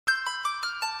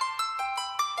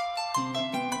Coming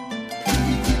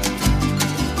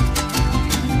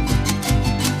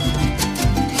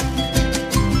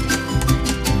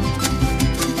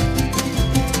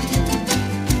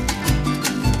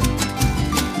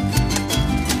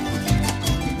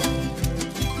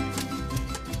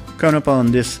up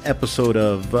on this episode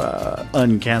of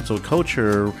Uncanceled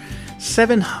Culture,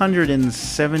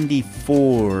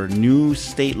 774 new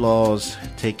state laws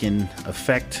taking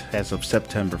effect as of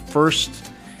September 1st,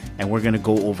 and we're going to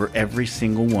go over every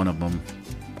single one of them.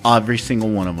 Every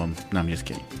single one of them. No, I'm just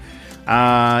kidding.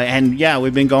 And yeah,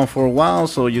 we've been gone for a while,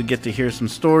 so you'll get to hear some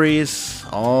stories,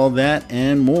 all that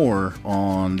and more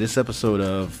on this episode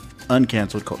of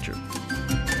Uncanceled Culture.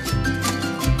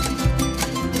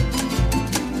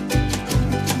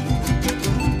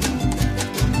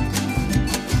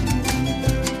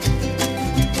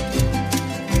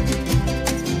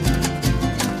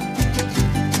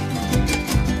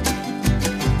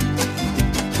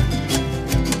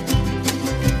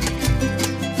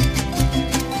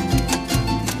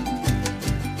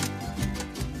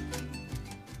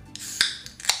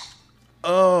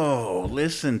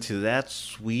 Listen to that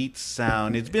sweet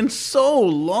sound. It's been so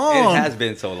long. It has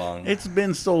been so long. It's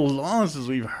been so long since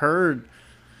we've heard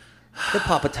the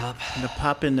Papa Top. The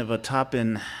popping of a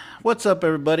toppin'. What's up,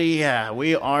 everybody? Yeah,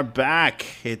 we are back.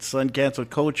 It's Uncanceled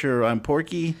Culture. I'm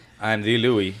Porky. I'm the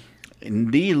Louie.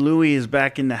 And the Louie is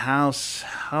back in the house.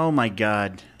 Oh, my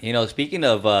God. You know, speaking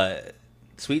of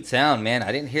sweet sound, man,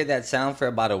 I didn't hear that sound for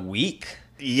about a week.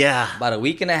 Yeah. About a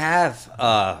week and a half.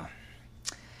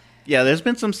 Yeah, there's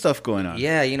been some stuff going on.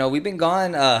 Yeah, you know, we've been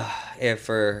gone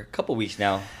for a couple weeks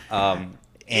now. And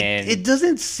it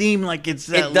doesn't seem like it's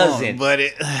that it doesn't. long.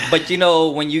 But, you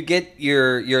know, when you get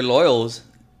your loyals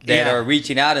that are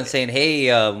reaching out and saying, hey,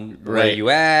 where are you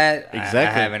at? Exactly.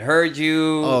 I haven't heard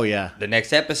you. Oh, yeah. The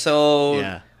next episode.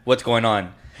 Yeah. What's going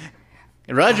on?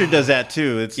 And Roger does that,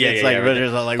 too. It's like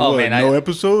Roger's like, oh, what, man, no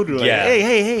episode? Like, yeah.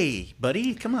 Hey,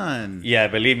 buddy, come on. Yeah,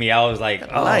 believe me, I was like,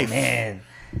 oh, Life. man.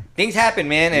 Things happen,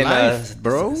 man. And, Life,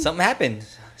 bro. Something happened.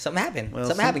 Well,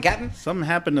 something happened, Captain. Something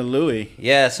happened to Louie.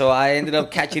 Yeah, so I ended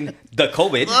up catching the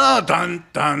COVID. Oh, dun,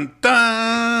 dun,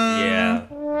 dun. Yeah.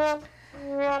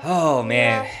 Oh,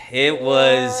 man. It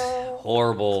was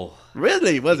horrible.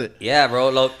 Really? Was it? Yeah, bro.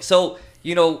 Look, so,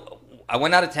 you know, I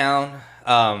went out of town.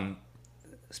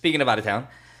 Speaking of out of town,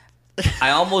 I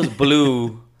almost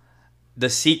blew the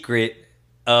secret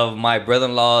of my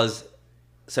brother-in-law's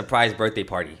surprise birthday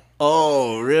party.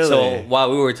 Oh, really? So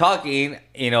while we were talking,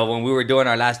 you know, when we were doing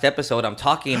our last episode, I'm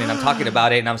talking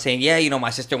about it, and I'm saying, yeah, you know, my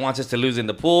sister wants us to lose in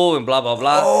the pool and blah, blah,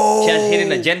 blah. Oh. She has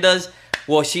hidden agendas.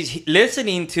 Well, she's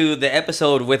listening to the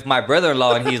episode with my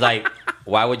brother-in-law, and he's like,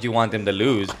 why would you want them to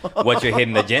lose? What's your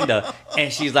hidden agenda?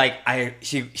 And she's like,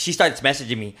 she starts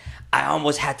messaging me. I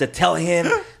almost had to tell him,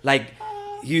 like,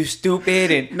 you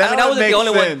stupid. And now I mean, I wasn't the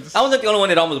only one. I wasn't the only one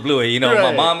that almost blew it. You know, right.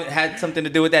 My mom had something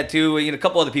to do with that too. You know, a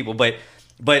couple other people, but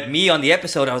me on the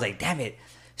episode, I was like, damn it.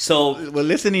 So well,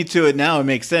 listening to it now, it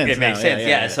makes sense. It makes sense,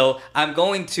 yeah. So I'm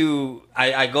going to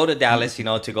I go to Dallas, you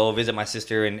know, to go visit my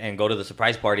sister and go to the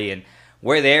surprise party, and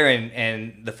we're there,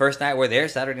 and the first night we're there,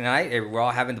 Saturday night, we're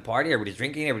all having the party, everybody's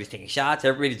drinking, everybody's taking shots,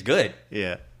 everybody's good.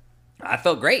 Yeah. I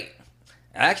felt great.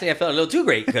 Actually, I felt a little too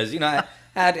great because, you know, I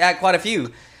had quite a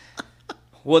few.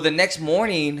 Well, the next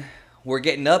morning, we're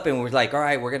getting up and we're like, all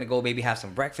right, we're going to go maybe have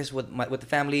some breakfast with the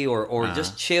family or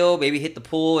just chill, maybe hit the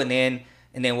pool, and then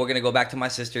we're going to go back to my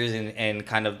sister's and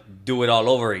kind of do it all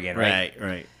over again, right?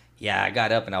 Right. Yeah, I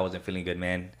got up and I wasn't feeling good,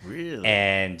 man. Really?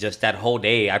 And just that whole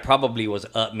day, I probably was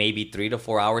up maybe 3 to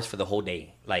 4 hours for the whole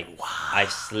day. Like, wow. I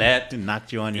slept. It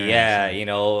knocked you on your ass. Yeah, you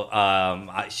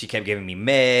know, she kept giving me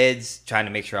meds, trying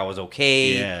to make sure I was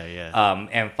okay. Yeah.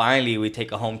 And finally, we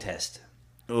take a home test.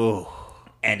 Oh.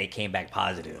 And it came back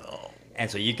positive. Oh.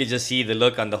 And so you could just see the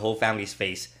look on the whole family's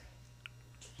face.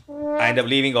 I ended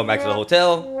up leaving, going back to the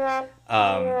hotel,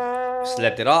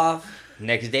 slept it off.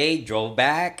 Next day, drove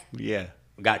back. Yeah.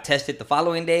 Got tested the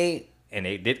following day, and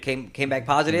it came back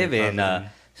positive. And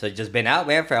so just been out,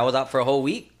 man. I was out for a whole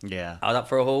week. Yeah. I was out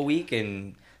for a whole week,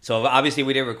 and so obviously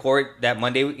we didn't record that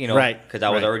Monday, you know, right? Because I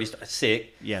was already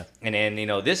sick. Yeah. And then, you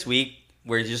know, this week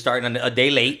we're just starting a day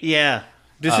late. Yeah.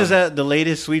 This is the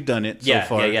latest we've done it so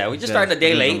far. Yeah. We're just starting a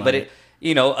day late, but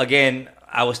you know, again,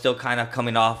 I was still kind of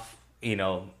coming off, you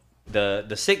know,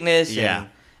 the sickness. Yeah.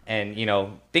 And you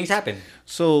know, things happen.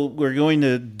 So we're going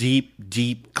to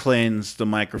deep cleanse the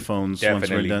microphones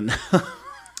Definitely. once we're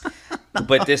done.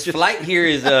 But this flight here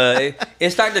is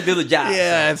it's starting to do the job.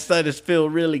 Yeah, it's starting to feel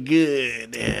really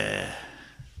good. Yeah.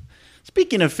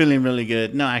 Speaking of feeling really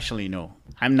good, no, actually, no.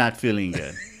 I'm not feeling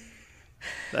good.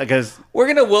 Because We're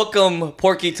gonna welcome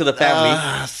Porky to the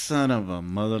family. son of a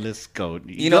motherless goat.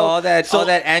 You know all that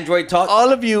Android talk.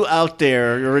 All of you out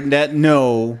there that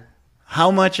know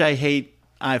how much I hate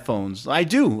iPhones. I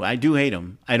do hate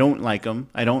them. I don't like them.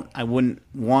 I wouldn't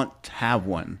want to have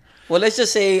one. Well, let's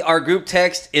just say our group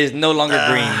text is no longer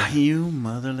green. You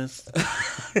motherless.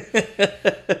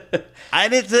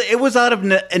 It was out of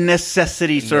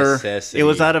necessity, sir. It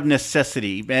was out of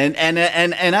necessity, and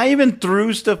I even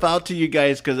threw stuff out to you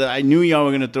guys because I knew y'all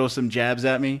were gonna throw some jabs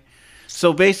at me.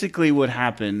 So basically, what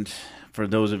happened, for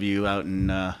those of you out in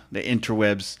the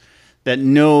interwebs that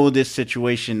know this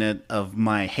situation of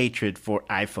my hatred for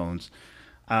iPhones,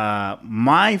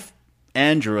 my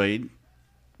Android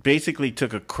basically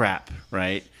took a crap,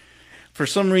 right? For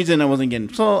some reason, I wasn't getting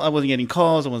calls, I wasn't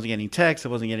getting texts, I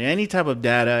wasn't getting any type of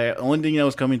data. The only thing that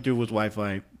was coming through was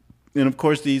Wi-Fi, and of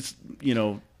course, these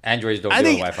Androids don't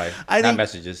do Wi-Fi, not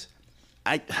messages.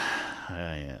 I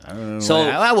don't know. So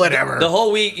whatever. The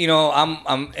whole week,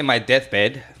 I'm in my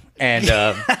deathbed, and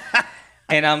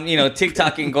and I'm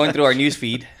TikToking, going through our news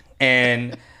feed,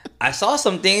 and I saw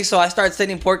some things, so I started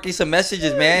sending Porky some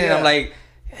messages, man, and I'm like,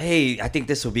 hey, I think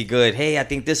this will be good. Hey, I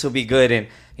think this will be good. And,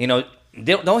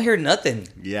 don't hear nothing.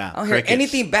 Yeah. I don't hear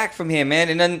anything back from him, man.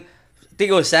 And then I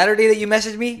think it was Saturday that you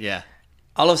messaged me. Yeah.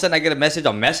 All of a sudden I get a message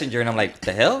on Messenger and I'm like,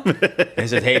 the hell? And he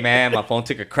says, hey, man, my phone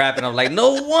took a crap. And I'm like,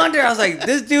 no wonder. I was like,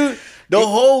 this dude. The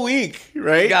whole week,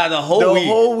 right? Yeah, the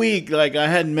whole week. Like, I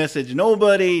hadn't messaged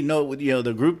nobody.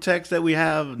 The group text that we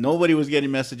have, nobody was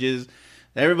getting messages.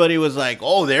 Everybody was like,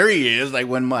 "Oh, there he is!" Like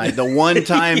when the one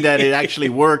time that it actually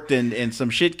worked and some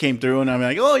shit came through, and I'm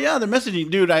like, "Oh yeah, they're messaging,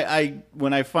 dude."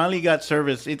 When I finally got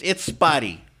service, it's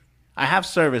spotty. I have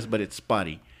service, but it's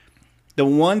spotty. The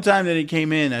one time that it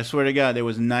came in, I swear to God, there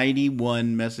was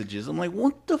 91 messages. I'm like,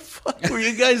 "What the fuck were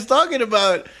you guys talking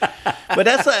about?" But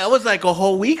that was like a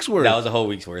whole week's worth. That was a whole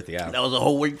week's worth, yeah. That was a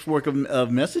whole week's worth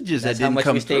of messages. That's that didn't how much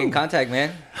come we stay through. in contact,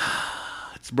 man.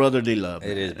 It's brotherly love.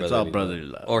 It is. It's all brotherly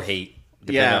love or hate.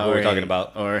 Depending on who we're talking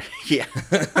about.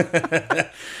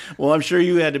 Well, I'm sure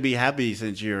you had to be happy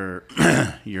since your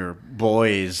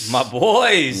boys. My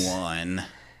boys won.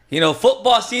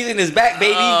 Football season is back,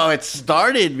 baby. Oh, it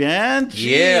started, man.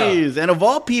 Jeez. Yeah. And of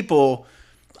all people,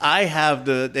 I have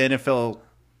the NFL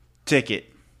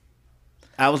ticket.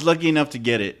 I was lucky enough to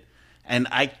get it. And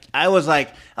I was like,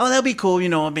 oh, that'll be cool.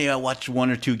 Maybe I'll watch 1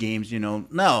 or 2 games,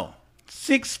 No.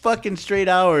 6 fucking straight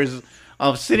hours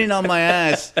of sitting on my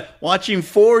ass watching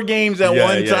 4 games at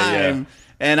one time,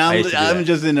 and I'm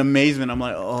just in amazement. I'm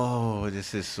like, oh,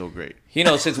 this is so great.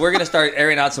 Since we're gonna start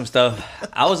airing out some stuff,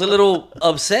 I was a little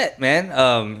upset,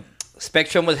 man.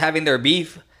 Spectrum was having their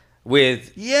beef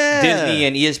with Disney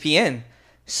and ESPN,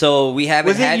 so we haven't.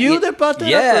 Was it you that brought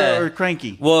that up, or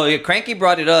Cranky? Well, Cranky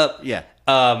brought it up. Yeah.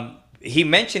 He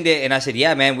mentioned it, and I said,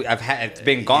 "Yeah, man, it's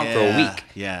been gone for a week."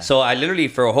 Yeah. So I literally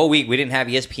for a whole week we didn't have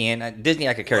ESPN. Disney,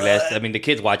 I could care less. I mean, the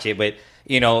kids watch it, but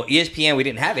ESPN, we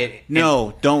didn't have it.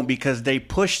 No, don't, because they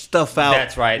push stuff out.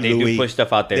 That's right. They do push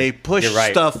stuff out there. They push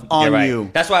stuff on you.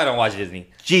 That's why I don't watch Disney.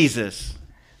 Jesus.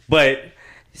 But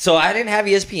so I didn't have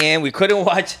ESPN. We couldn't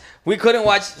watch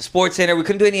SportsCenter. We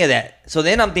couldn't do any of that. So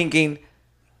then I'm thinking,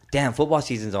 damn, football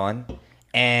season's on,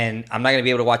 and I'm not gonna be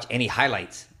able to watch any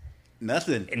highlights.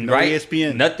 Nothing. No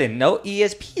ESPN. Nothing. No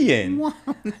ESPN.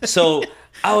 So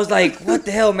I was like, what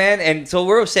the hell, man? And so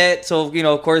we're upset. So,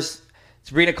 of course,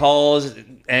 Sabrina calls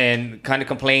and kind of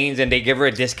complains, and they give her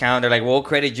a discount. They're like, we'll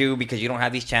credit you because you don't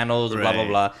have these channels, blah, blah,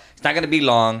 blah. It's not going to be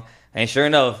long. And sure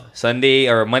enough, Monday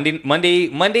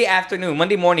afternoon,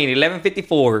 Monday morning,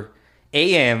 11:54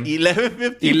 a.m.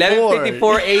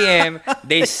 11:54 a.m.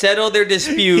 They settled their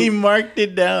dispute. He marked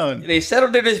it down. They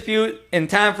settled their dispute in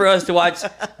time for us to watch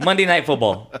Monday Night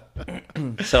Football.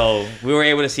 So we were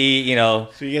able to see, So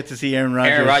you get to see Aaron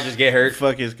Rodgers get hurt.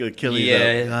 Fuck his Achilles.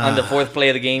 Yeah, on the 4th play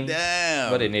of the game.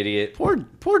 Damn. What an idiot.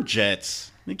 Poor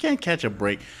Jets. They can't catch a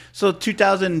break. So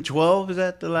 2012, is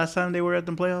that the last time they were at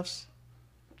the playoffs?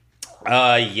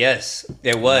 Yes,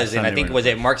 it was. And I think, was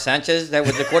it Mark Sanchez that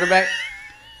was the quarterback?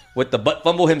 With the butt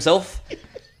fumble himself?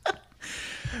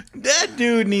 That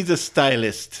dude needs a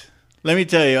stylist. Let me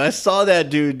tell you, I saw that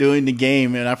dude doing the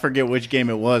game, and I forget which game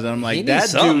it was. And I'm like,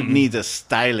 that dude needs a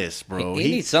stylist, bro.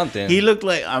 He needs something. He looked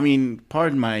like,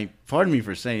 pardon me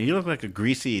for saying, he looked like a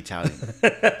greasy Italian.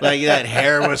 Like that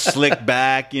hair was slicked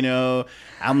back,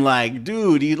 I'm like,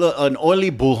 dude, he look an oily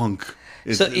bull hunk.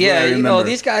 So yeah,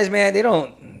 these guys, man, they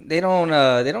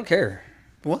don't care.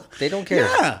 What? They don't care.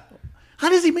 Yeah. How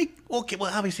does he make? Okay,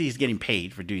 well, obviously he's getting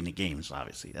paid for doing the games.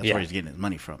 Obviously, that's where he's getting his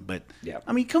money from. But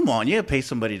come on, you gotta pay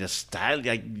somebody to style,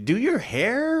 like do your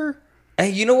hair. Hey,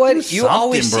 you know what? Do You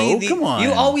always something, see bro. Come on.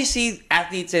 you always see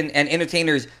athletes and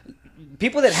entertainers,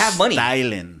 people that have money,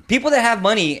 Styling. people that have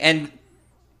money, and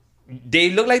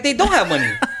they look like they don't have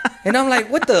money. And I'm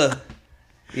like, what the?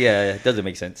 Yeah, it doesn't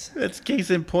make sense. That's case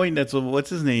in point. That's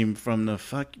what's his name from the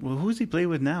fuck. Well, who's he play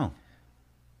with now?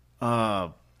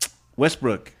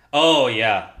 Westbrook. Oh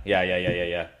yeah.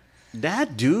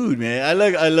 That dude, man.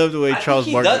 I love the way Charles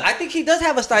I Barkley. think he does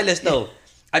have a stylist though.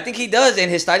 I think he does, and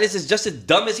his stylist is just as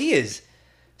dumb as he is.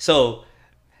 So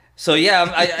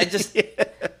yeah, I just,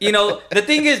 you know, the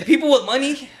thing is, people with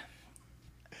money,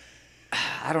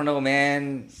 I don't know,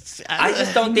 man. I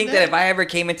just don't think that if I ever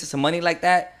came into some money like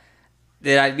that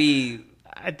I'd be.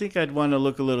 I think I'd want to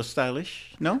look a little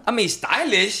stylish. No, I mean,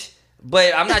 stylish,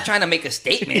 but I'm not trying to make a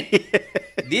statement.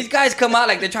 These guys come out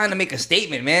like they're trying to make a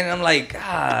statement, man. And I'm like,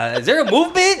 is there a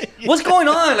movement? What's going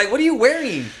on? Like, what are you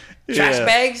wearing? Trash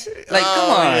bags? Like,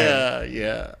 come on.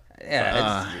 Yeah.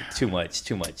 Yeah, it's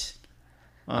too much.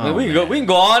 I mean, Oh, we can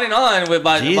go on and on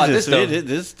about this stuff.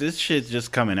 This shit's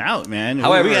just coming out, man.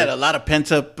 However, we got a lot of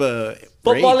pent up.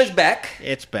 Football is back.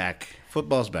 It's back.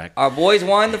 Football's back. Our boys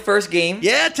won the first game.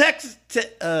 Yeah, Texas.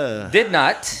 Did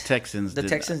not. Texans. The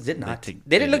Texans did not. They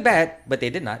didn't look bad, but they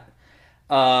did not.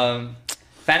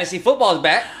 Fantasy football is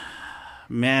back.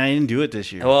 Man, I didn't do it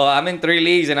this year. Well, I'm in 3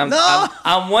 leagues, and I'm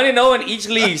 1-0 in each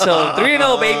league. So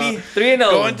 3-0, baby, 3-0.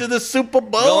 Going to the Super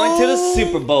Bowl. Going to the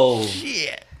Super Bowl.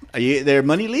 Shit. Are you? They're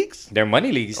money leagues. They're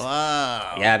money leagues.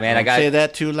 Wow. Yeah, man. Don't say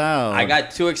that too loud. I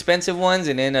got 2 expensive ones,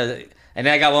 and then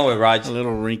I got one with Raj. a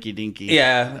little rinky dinky.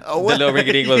 Yeah, the little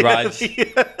rinky dink with Raj.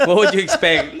 What would you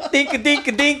expect? Dink a dink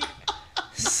a dink.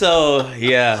 So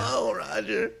yeah. Oh,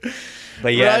 Roger.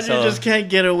 But yeah, Roger just can't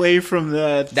get away from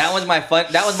that. That was my fun.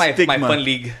 That was my fun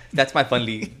league. That's my fun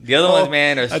league. The other ones,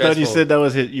 man, are stressful. I thought you said that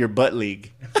was your butt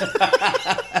league.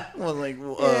 I was like,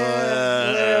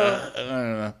 I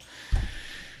don't know.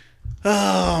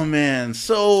 Oh man,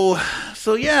 so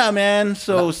yeah, man.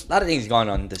 So a lot of things going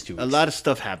on this 2 weeks. a lot of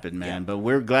stuff happened, man. But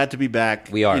we're glad to be back.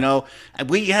 We are. You know,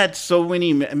 we had so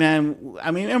many, man. I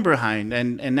mean, I'm behind,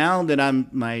 and now that I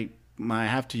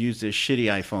have to use this shitty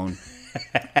iPhone.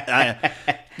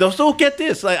 So get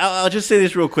this. Like, I'll just say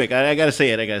this real quick. I gotta say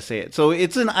it. So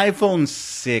it's an iPhone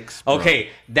 6. Bro. Okay,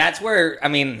 that's where I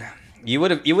mean, you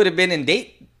would have been in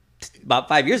date about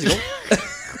 5 years ago.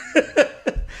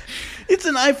 It's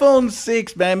an iPhone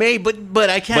 6, man. But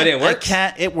I can't. But it works?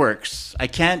 It works. I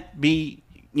can't be,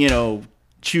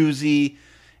 choosy.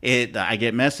 I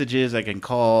get messages. I can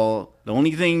call. The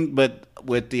only thing, but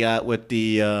with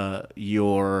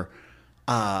your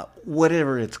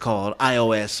whatever it's called,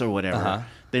 iOS or whatever,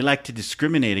 they like to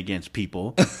discriminate against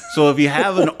people. So if you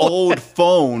have an old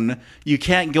phone, you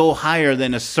can't go higher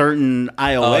than a certain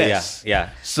iOS. Oh,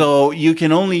 yeah. So you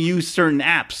can only use certain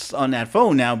apps on that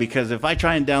phone now, because if I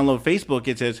try and download Facebook,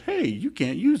 it says, "Hey, you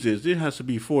can't use this. It has to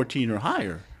be 14 or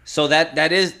higher." So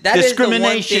that is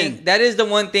discrimination. That is the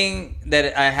one thing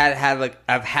that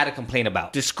I've had a complaint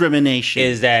about. Discrimination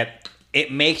Is that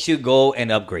it makes you go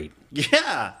and upgrade.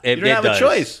 Yeah, It you don't have does. a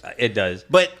choice. It does.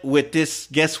 But with this,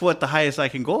 guess what? The highest I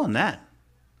can go on that,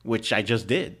 which I just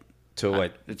did. To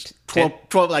what? It's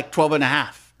 12, like 12 and a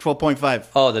half, 12.5.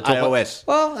 Oh, the 12. iOS.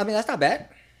 Well, I mean, that's not bad.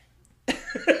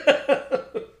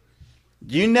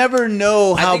 You never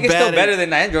know how I think it's bad still better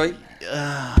than Android.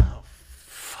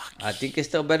 I think it's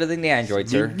still better than the Android,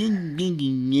 sir.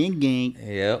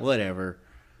 Yeah, whatever.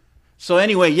 So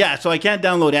anyway, yeah, so I can't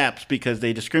download apps because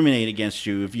they discriminate against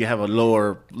you if you have a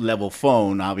lower level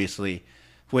phone, obviously,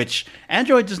 which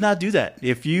Android does not do that.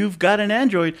 If you've got an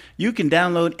Android, you can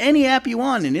download any app you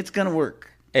want and it's going to work.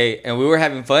 Hey, and we were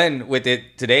having fun with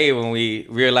it today when we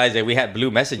realized that we had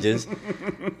blue messages. We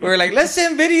were like, let's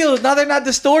send videos. Now they're not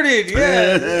distorted.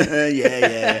 Yeah.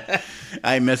 yeah.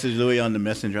 I messaged Louis on the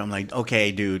messenger. I'm like,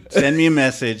 okay, dude, send me a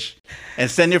message and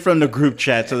send it from the group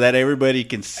chat so that everybody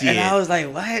can see it. And I was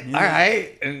like, what? All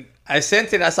right. And I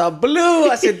sent it. I saw blue.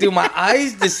 I said, do my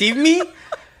eyes deceive me?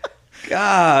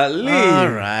 Golly. All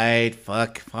right.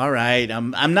 Fuck. All right.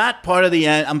 I'm not part of the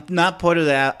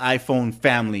iPhone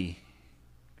family.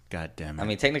 God damn it. I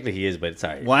mean, technically he is, but it's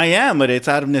all right. Well, I am, but it's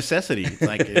out of necessity. It's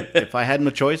like if I had no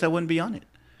choice, I wouldn't be on it.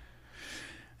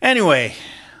 Anyway,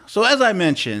 so as I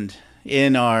mentioned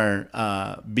in our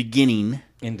beginning,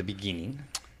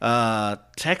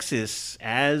 Texas,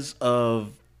 as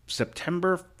of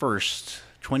September 1st,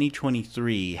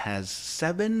 2023, has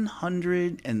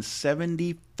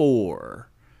 774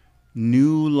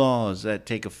 new laws that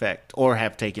take effect or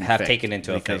have taken into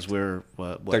effect. Because we're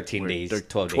 13 days,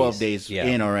 12 days yeah.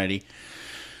 in already.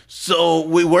 So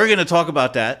we're going to talk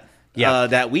about that.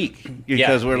 that week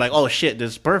because we're like, oh shit,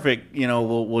 this is perfect. You know,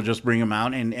 we'll just bring them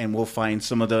out and we'll find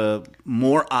some of the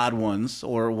more odd ones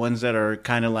or ones that are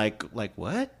kind of like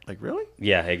what? Like really?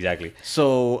 Yeah, exactly.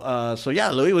 So yeah,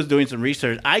 Louis was doing some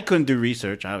research. I couldn't do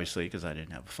research obviously because I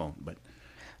didn't have a phone, but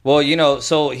well, you know,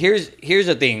 so here's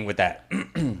the thing with that.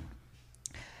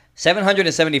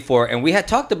 774, and we had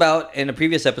talked about in a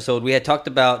previous episode, we had talked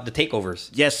about the takeovers.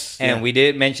 Yes. And we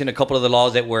did mention a couple of the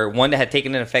laws that were one that had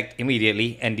taken in effect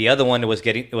immediately, and the other one that was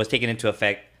taken into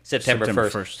effect September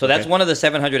 1st. So that's one of the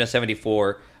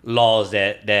 774 laws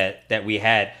that we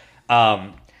had.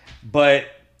 But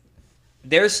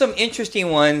there's some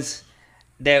interesting ones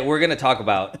that we're going to talk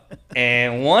about.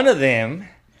 And one of them,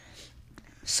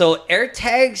 so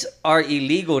AirTags are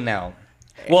illegal now.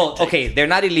 Well, okay, they're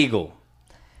not illegal.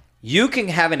 You can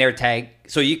have an AirTag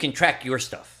so you can track your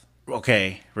stuff.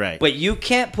 Okay, right. But you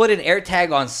can't put an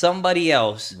AirTag on somebody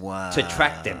else to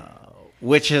track them.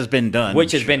 Which has been done.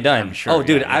 I'm sure. Oh,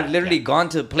 dude, I've literally gone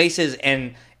to places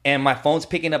and my phone's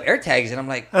picking up AirTags and I'm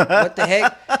like, what the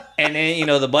heck? And then, you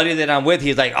know, the buddy that I'm with,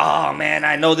 he's like, oh, man,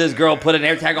 I know this girl put an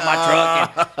AirTag on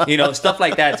my truck and, you know, stuff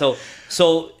like that.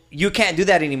 So you can't do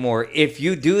that anymore. If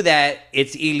you do that,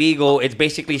 it's illegal. It's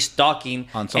basically stalking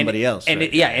on somebody else. And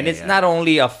right? It's not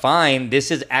only a fine.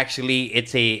 This is actually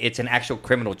it's an actual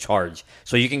criminal charge.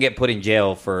 So you can get put in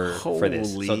jail for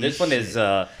this. So this one is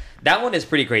that one is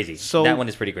pretty crazy. That one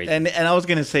is pretty crazy. And I was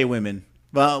gonna say women.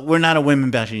 Well, we're not a women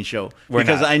bashing show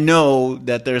because not. I know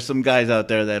that there's some guys out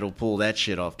there that'll pull that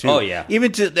shit off too. Oh yeah.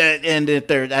 Even to that, and if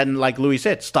they're and like Louis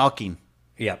said, stalking.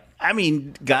 Yep. I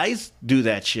mean, guys do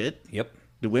that shit. Yep.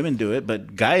 The women do it,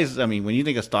 but guys, I mean, when you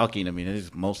think of stalking, I mean,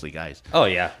 it's mostly guys. Oh,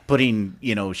 yeah. Putting,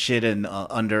 you know, shit in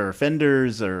under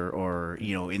fenders or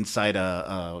you know, inside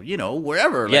you know,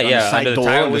 wherever. Yeah, like on the side under door, the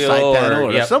tire on the wheel side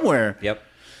panel or somewhere. Yep.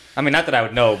 I mean, not that I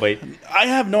would know, but... I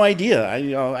have no idea.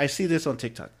 I see this on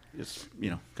TikTok. It's,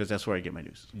 you know, because that's where I get my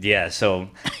news. Yeah, so...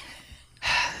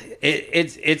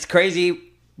 it's crazy...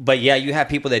 But yeah, you have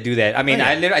people that do that. I mean,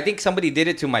 I think somebody did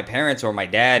it to my parents or my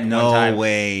dad one time. No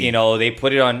way. You know, they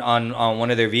put it on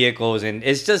one of their vehicles, and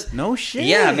it's just no shit.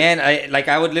 Yeah, man.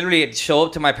 I would literally show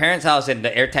up to my parents' house, and the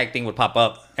AirTag thing would pop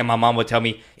up, and my mom would tell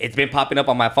me it's been popping up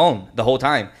on my phone the whole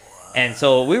time. And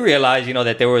so we realized, you know,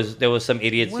 that there was some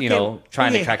idiots, you know,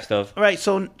 trying to track stuff. All right.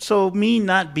 So me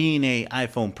not being a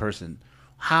iPhone person,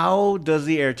 how does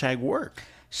the AirTag work?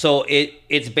 So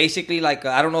it's basically like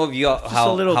I don't know if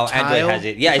how Android has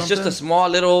it. Yeah, it's just a small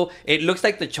little. It looks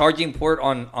like the charging port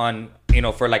on you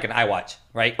know for like an iWatch,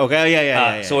 right? Okay,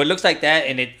 yeah. So it looks like that,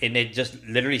 and it just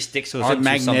literally sticks onto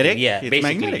something. Yeah, it's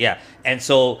basically magnetic. Yeah. And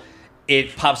so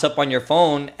it pops up on your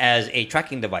phone as a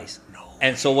tracking device. No.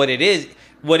 And so what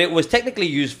it was technically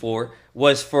used for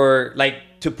was for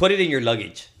like to put it in your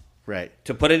luggage. Right.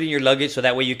 To put it in your luggage so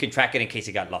that way you can track it in case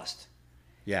it got lost.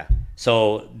 Yeah.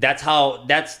 So that's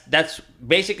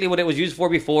basically what it was used for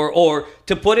before, or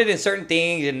to put it in certain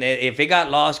things, and if it got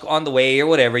lost on the way or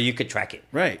whatever, you could track it.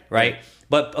 Right.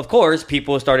 But of course,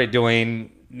 people started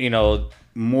doing, you know,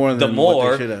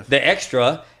 the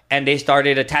extra, and they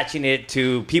started attaching it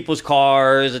to people's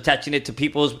cars, attaching it to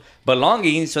people's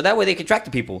belongings, so that way they could track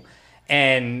the people.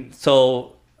 And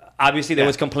so obviously there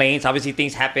was complaints. Obviously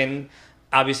things happen.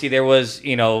 Obviously there was,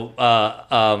 you know,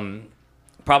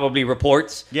 probably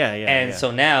reports. And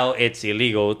so now it's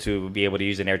illegal to be able to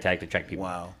use an AirTag to track people.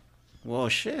 Wow. Well,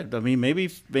 shit. I mean, maybe.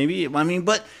 I mean,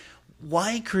 but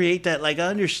why create that? Like, I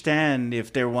understand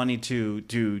if they're wanting to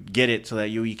get it so that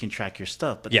you can track your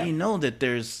stuff, but you know that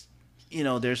there's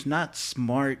not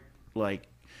smart, like,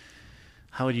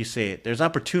 how would you say it? There's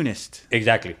opportunists.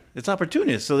 Exactly. It's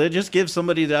opportunists. So they just give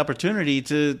somebody the opportunity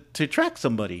to track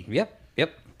somebody. Yep.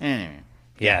 Anyway.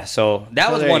 Yeah. So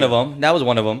that was one of them.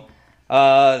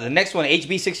 The next one,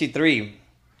 HB 63.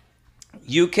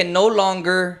 You can no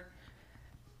longer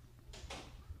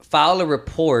file a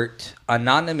report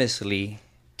anonymously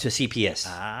to CPS.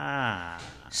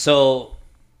 So,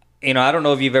 you know, I don't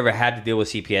know if you've ever had to deal with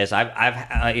CPS. I've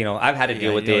had to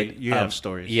deal with it. You have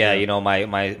stories. Yeah, you know,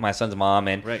 my son's mom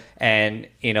and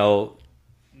you know,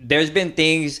 there's been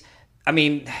things. I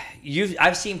mean,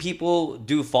 I've seen people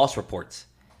do false reports.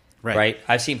 Right.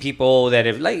 I've seen people that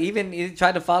have like even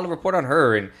tried to file a report on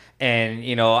her, and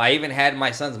you know, I even had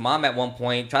my son's mom at one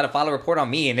point try to file a report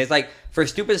on me, and it's like for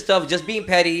stupid stuff, just being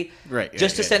petty,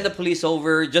 just to send the police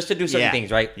over, just to do certain things,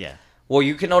 right? Yeah. Well,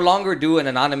 you can no longer do an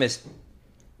anonymous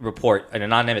report, an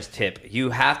anonymous tip.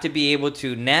 You have to be able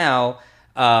to now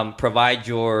provide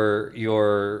your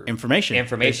information,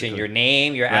 basically. Your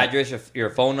name, your address, your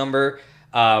phone number.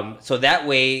 So that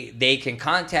way they can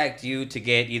contact you to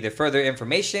get either further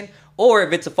information or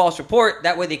if it's a false report,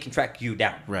 that way they can track you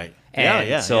down. Right.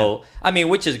 And so I mean,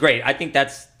 which is great. I think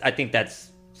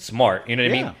that's smart. You know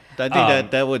what I mean? I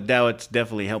think that would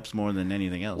definitely helps more than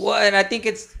anything else. Well, and I think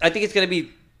it's going to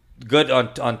be good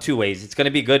on two ways. It's going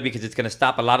to be good because it's going to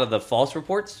stop a lot of the false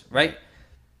reports, right?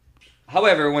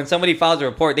 However, when somebody files a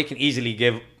report, they can easily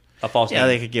give a false name. Yeah,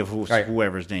 they could give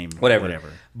whoever's name, whatever.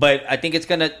 But I think it's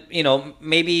going to,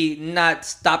 maybe not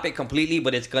stop it completely,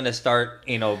 but it's going to start,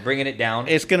 bringing it down.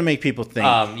 It's going to make people think.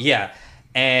 Yeah.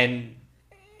 And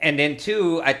then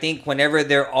two, I think whenever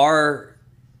there are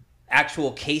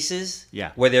actual cases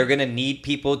where they're going to need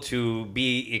people to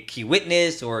be a key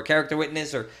witness or a character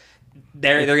witness, or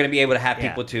they're going to be able to have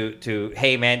people to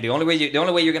hey man, the only way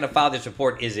you're going to file this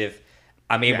report is if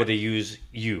I'm able to use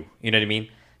you. You know what I mean?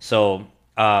 So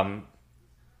I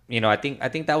think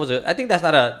that's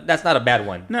not a bad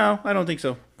one. No, I don't think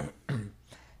so.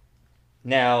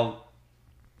 Now,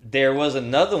 there was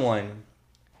another one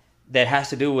that has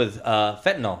to do with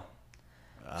fentanyl.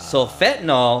 So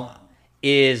fentanyl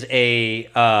is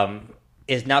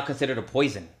is now considered a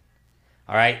poison.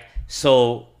 All right.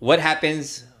 So what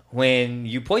happens when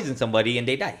you poison somebody and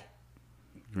they die?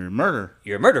 You're a murderer.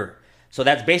 You're a murderer. So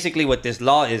that's basically what this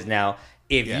law is now.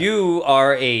 If you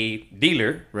are a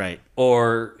dealer, right,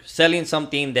 or selling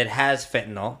something that has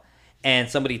fentanyl, and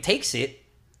somebody takes it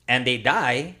and they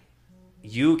die,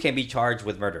 you can be charged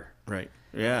with murder. Right.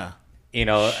 Yeah.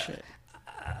 Shit.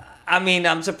 I mean,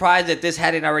 I'm surprised that this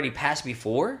hadn't already passed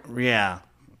before. Yeah.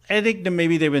 I think that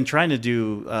maybe they've been trying to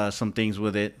do some things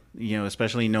with it,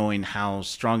 especially knowing how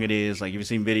strong it is. Like, you've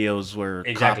seen videos where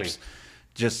cops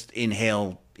just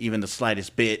inhale even the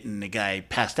slightest bit and the guy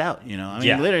passed out, I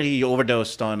mean, literally he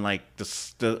overdosed on like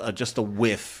just a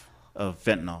whiff of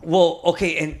fentanyl. Well,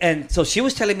 okay. And so she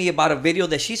was telling me about a video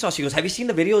that she saw. She goes, have you seen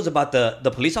the videos about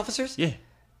the police officers? Yeah.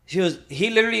 He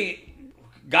literally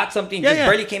got something,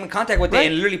 barely came in contact with it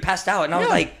and literally passed out. And I was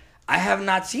like, I have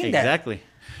not seen that. Exactly.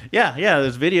 Yeah.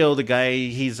 This video, the guy,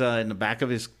 he's in the back of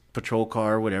his patrol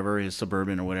car, whatever, his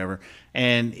Suburban or whatever,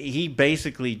 and he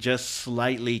basically just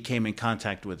slightly came in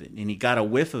contact with it, and he got a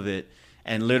whiff of it,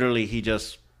 and literally he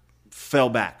just fell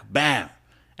back, bam,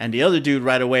 and the other dude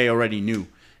right away already knew.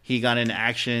 He got into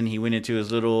action. He went into his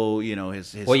little,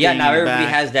 his. Well, yeah. Now everybody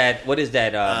has that. What is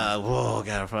that? God,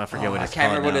 I forget what it's called. I can't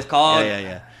remember what it's called.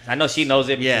 Yeah. I know she knows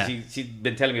it because she's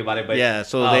been telling me about it. But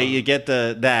so you get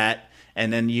that.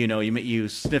 And then you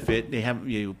sniff it.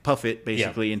 You puff it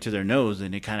basically into their nose,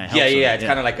 and it kind of helps. Yeah. It's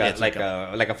kind of like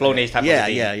a Flonase type of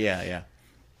thing. Yeah.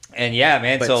 And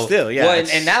man. But so still, Well,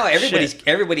 and now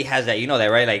everybody has that. You know that,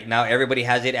 right? Like now everybody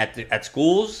has it at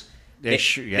schools. They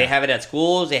have it at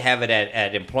schools. They have it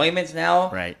at employments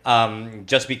now. Right.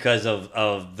 Just because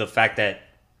of the fact that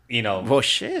Well,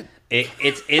 shit.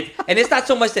 It's not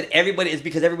so much that it's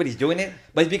because everybody's doing it,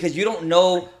 but it's because you don't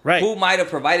know who might have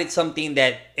provided something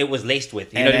that it was laced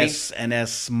with. You know what I mean? And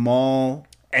as small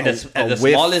the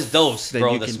smallest dose,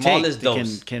 bro. The smallest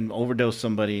dose can overdose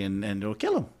somebody and it'll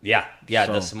kill them. Yeah.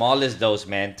 So, the smallest dose,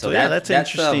 man. So that's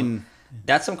interesting.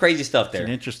 That's some crazy stuff there. It's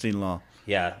an interesting law.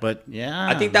 Yeah, but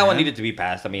I think that one needed to be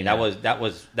passed. I mean, that was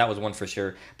one for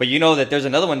sure. But that there's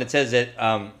another one that says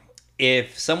that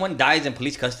if someone dies in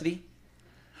police custody,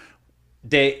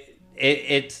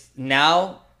 it's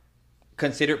now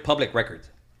considered public record.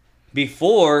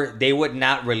 Before, they would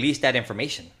not release that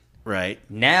information. Right.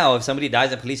 Now, if somebody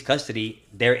dies in police custody,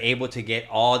 they're able to get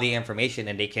all the information,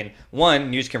 and they can,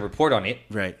 news can report on it.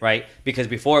 Right. Because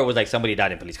before it was like somebody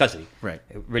died in police custody. Right.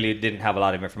 It really didn't have a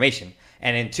lot of information.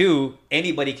 And then two,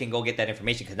 anybody can go get that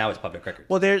information because now it's public record.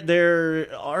 Well, there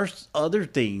are other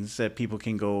things that people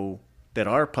can go that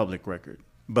are public record.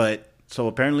 But so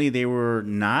apparently they were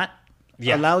not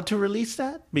allowed to release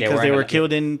that because they were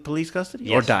killed in police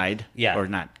custody or died. Yeah. Or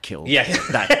not killed. Yeah.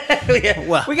 Died.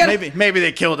 Well, maybe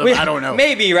they killed them. I don't know.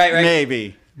 Maybe, right.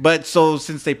 Maybe. But so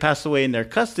since they passed away in their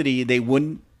custody, they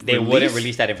wouldn't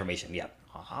release that information. Yeah.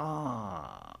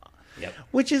 Yep.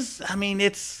 Which is, I mean,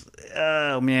 it's,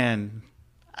 oh man.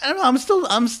 I don't know.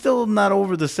 I'm still not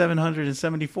over the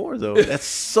 774 though. That's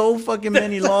so fucking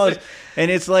many laws, and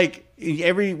it's like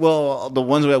the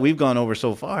ones that we've gone over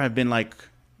so far have been like,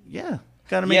 kind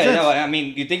of makes sense. No, I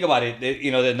mean, you think about it.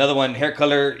 Another one, hair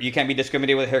color. You can't be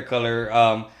discriminated with hair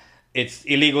color. It's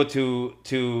illegal to.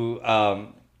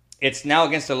 It's now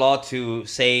against the law to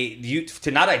say to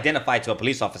not identify to a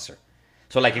police officer.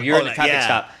 So like if you're in a traffic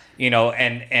stop.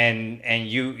 And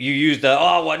you use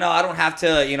I don't have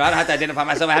to, I don't have to identify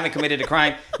myself. I haven't committed a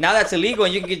crime. Now that's illegal,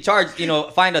 and you can get charged,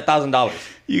 fined $1,000.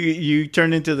 you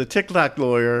turn into the TikTok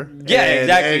lawyer. Yeah,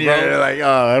 exactly, and bro. You're like,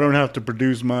 oh, I don't have to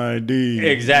produce my ID.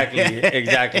 Exactly.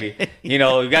 You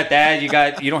got that.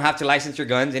 You don't have to license your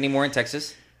guns anymore in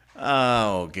Texas. Oh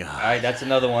All God. right, that's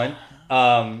another one.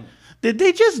 Did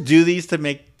they just do these to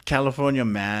make California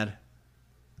mad?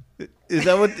 Is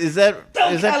that what? Is that?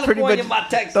 Don't is that pretty much? California my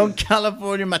Texas. Don't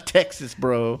California my Texas,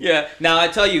 bro. Yeah. Now I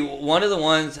tell you, one of the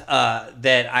ones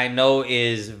that I know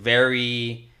is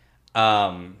very,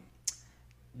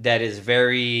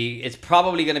 it's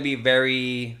probably going to be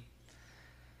very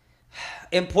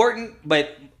important,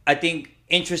 but I think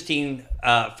interesting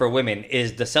for women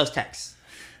is the sales tax.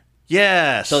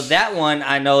 Yes. So that one,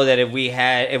 I know that if we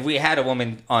had a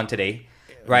woman on today,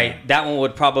 right, that one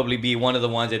would probably be one of the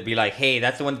ones that'd be like, hey,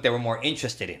 that's the one that they were more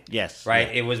interested in. Yes. Right.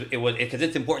 Yeah. It was because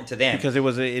it's important to them. Because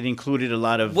it included a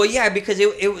lot of. Well, yeah, because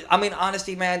it was, I mean,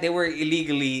 honestly, man, they were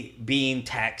illegally being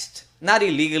taxed. Not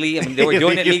illegally. I mean, they were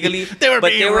doing it legally. They were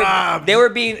being robbed. They were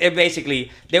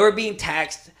being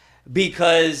taxed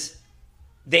because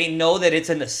they know that it's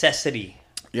a necessity.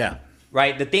 Yeah.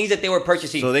 Right, the things that they were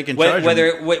purchasing, So they can charge whether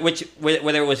it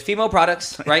was female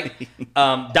products, right,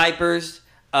 diapers,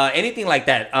 anything like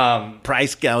that.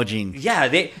 Price gouging. Yeah,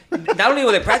 they not only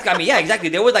were they price gouging, yeah, exactly.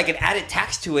 There was like an added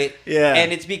tax to it, Yeah.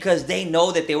 and it's because they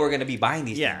know that they were going to be buying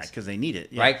these Yeah, things, because they need it.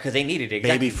 Yeah. right? Because they needed it,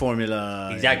 exactly. Baby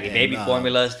formula. Exactly, and, baby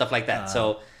formula, stuff like that.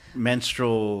 So,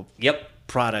 menstrual yep.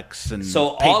 products and So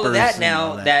all of that papers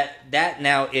now, and all that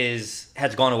now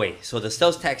has gone away. So the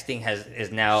sales tax thing is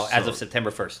now as of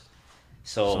September 1st.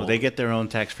 So they get their own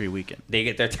tax-free weekend. They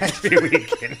get their tax-free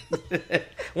weekend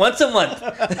once a month.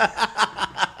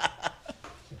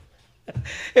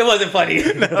 It wasn't funny.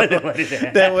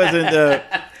 That wasn't.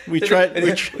 We tried.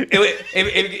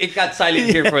 It got silent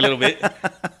here for a little bit.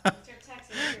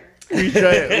 We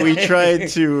tried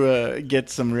to get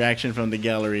some reaction from the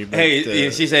gallery. But, Hey,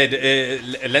 she said,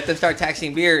 "Let them start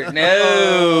taxing beer." No.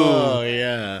 Oh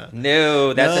yeah.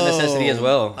 No, that's a No. necessity as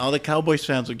well. All the Cowboys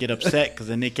fans would get upset because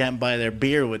then they can't buy their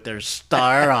beer with their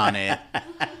star on it.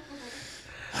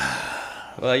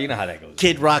 Well, you know how that goes.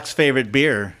 Kid Rock's favorite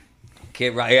beer.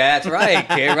 Kid Rock, yeah, that's right.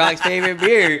 Kid Rock's favorite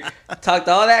beer. Talked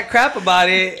all that crap about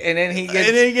it, and then he And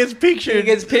then he gets pictured.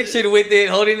 pictured with it,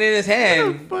 holding it in his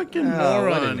hand. What a fucking Oh, moron.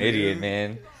 what an idiot, dude.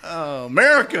 man. Oh,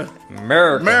 America.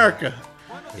 America.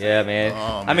 Yeah, man.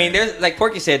 Oh, I mean, there's like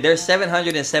Porky said, there's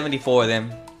 774 of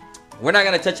them. We're not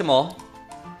gonna touch them all.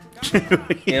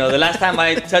 The last time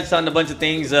I touched on a bunch of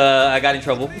things, I got in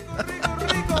trouble.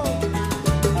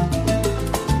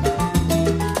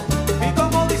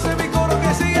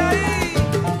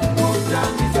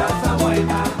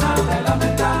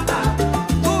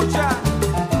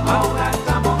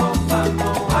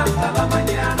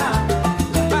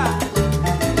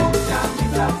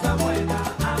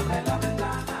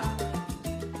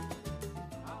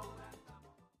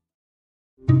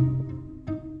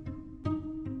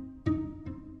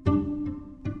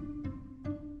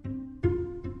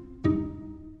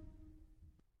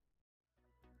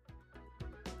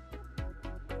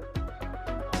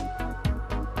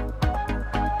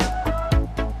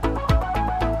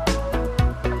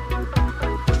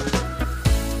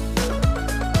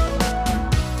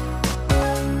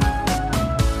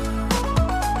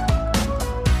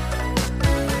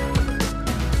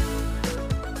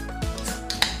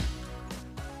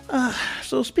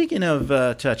 So speaking of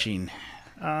touching,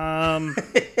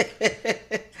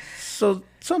 so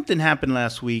something happened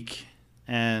last week,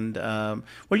 and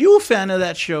were you a fan of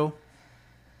that show?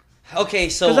 Okay,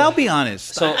 so Because I'll be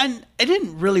honest, so- I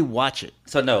didn't really watch it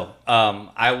So no,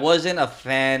 I wasn't a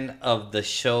fan of the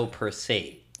show per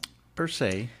se. per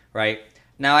se. Right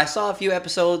now, I saw a few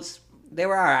episodes. They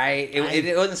were all right.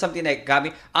 It wasn't something that got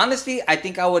me. Honestly, I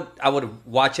think I would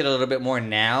watch it a little bit more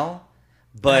now,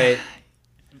 but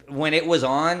when it was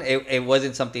on, it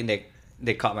wasn't something that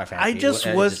caught my fancy.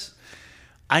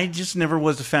 I just never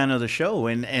was a fan of the show,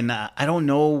 and I don't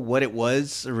know what it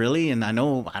was really, and I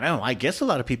don't know. I guess a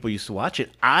lot of people used to watch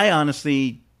it. I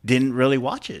honestly didn't really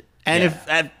watch it, and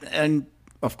and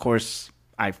of course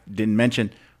I didn't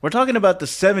mention we're talking about the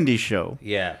 '70s show,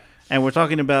 Yeah. and we're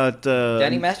talking about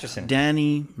Danny Masterson.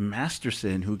 Danny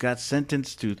Masterson, who got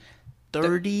sentenced to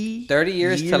 30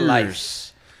 years to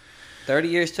life. 30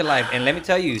 years to life. And let me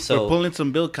tell you, We're so pulling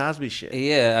some Bill Cosby shit.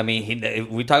 yeah, I mean,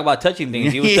 we talk about touching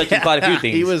things. He was touching quite a few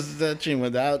things. He was touching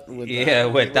without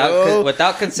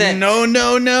without consent. No,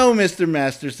 Mr.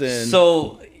 Masterson.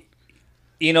 So,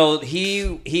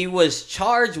 he was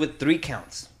charged with 3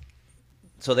 counts.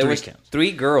 So there was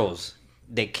 3 girls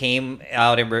that came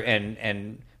out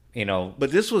and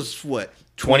But this was what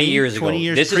 20 years ago. 20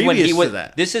 years this is previous when he was to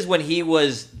that. This is when he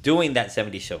was doing that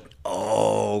 70s show.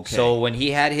 Oh, Oh, okay. So when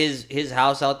he had his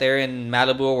house out there in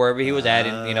Malibu or wherever he was at,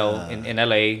 in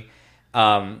LA,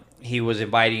 he was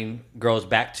inviting girls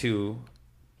back to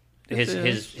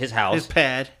his house, his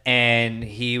pad, and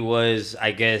he was,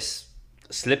 I guess,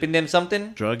 slipping them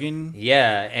something, drugging.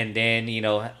 yeah, and then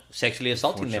sexually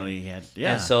assaulting them. Fortunately, he had,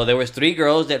 yeah. And so there was 3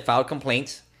 girls that filed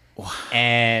complaints,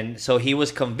 and so he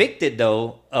was convicted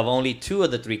though of only 2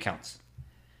 of the 3 counts.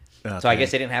 Okay. So I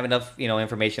guess they didn't have enough,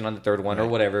 information on the 3rd one or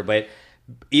whatever. But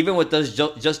even with those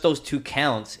just those 2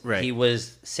 counts, Right. he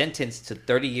was sentenced to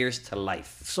 30 years to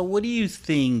life. So what do you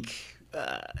think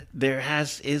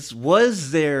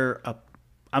was there a,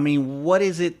 I mean, what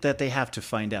is it that they have to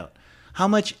find out? How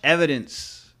much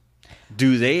evidence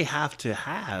do they have to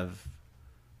have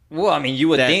Well, I mean, you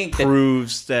would that think that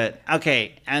proves that,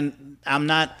 okay, and I'm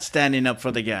not standing up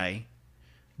for the guy,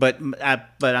 but I'm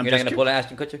you're not just going to pull an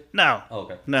Ashton Kutcher? no. Oh,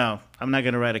 okay. No, I'm not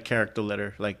going to write a character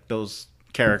letter like those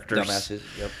characters. Dumbasses.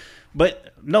 Yep.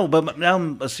 But no, but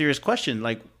now a serious question.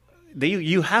 Like,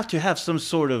 you have to have some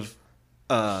sort of,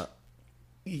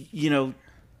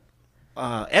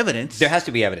 evidence. There has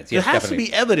to be evidence. Yes, there has definitely.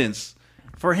 to be evidence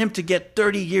for him to get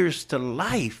 30 years to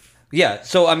life. Yeah.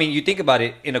 So I mean, you think about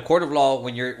it in a court of law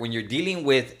when you're dealing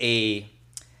with a,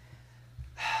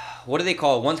 what do they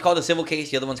call it? One's called a civil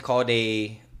case. The other one's called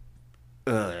a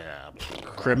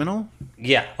Criminal?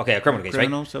 a criminal case,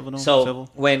 Criminal, right? civil, So civil.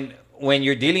 when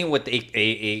you're dealing with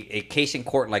a case in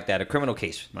court like that, a criminal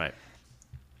case, Right.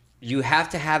 you have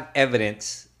to have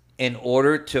evidence in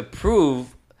order to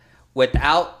prove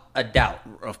without a doubt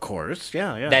Of course.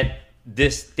 Yeah. that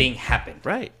this thing happened.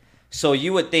 Right. So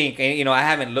you would think, and I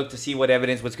haven't looked to see what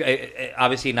evidence was.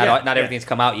 Obviously, not Yeah, everything's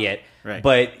come out yet. Right.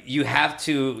 But you have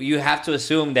to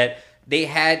assume that they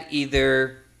had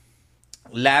either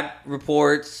lab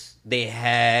reports, they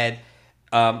had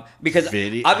because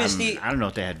Video. obviously I don't know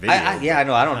if they had video. I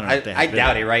know. I don't. know if they I had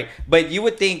doubt video. it, right? But you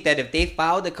would think that if they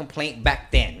filed a complaint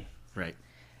back then, Right.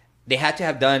 they had to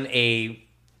have done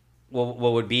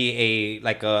what would be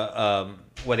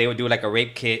where they would do like a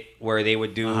rape kit where they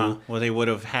would do Well, they would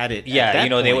have had it. yeah, at that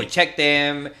they point. would check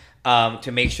them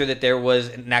to make sure that there was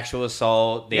an actual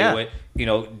assault. They Yeah. would,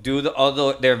 do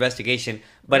their investigation.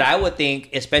 But I would think,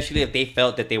 especially if they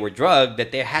felt that they were drugged,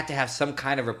 that they had to have some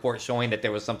kind of report showing that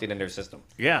there was something in their system.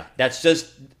 Yeah. That's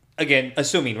just, again,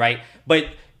 assuming, right? But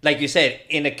like you said,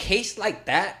 in a case like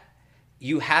that,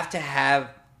 you have to have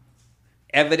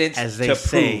evidence As they to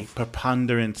say, prove.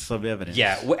 preponderance of evidence.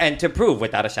 Yeah, and to prove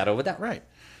without a shadow of a doubt. Right.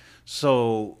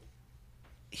 So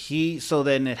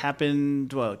then it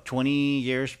happened 20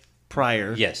 years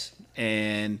prior. Yes.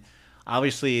 And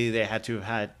obviously they had to have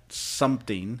had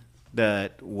something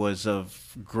that was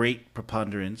of great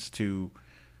preponderance to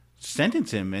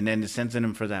sentence him, and then to sentence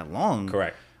him for that long.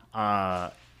 Correct.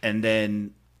 And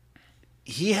then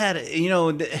he had, we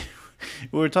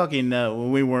were talking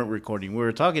when we weren't recording. We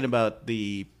were talking about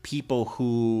the people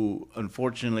who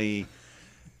unfortunately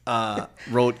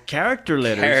wrote character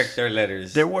letters. Character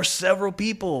letters. There were several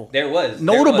people. There was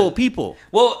notable people.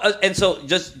 Well, and so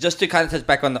just to kind of touch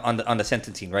back on the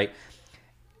sentencing, right?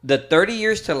 The 30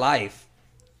 years to life,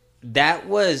 that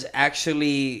was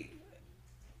actually,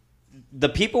 the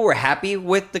people were happy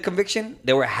with the conviction.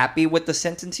 They were happy with the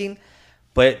sentencing,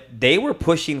 but they were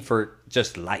pushing for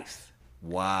just life.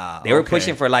 Wow. They were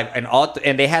pushing for life,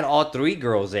 and they had all 3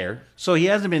 girls there. So he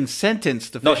hasn't been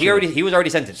sentenced No, officially. he was already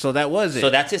sentenced. So that was it.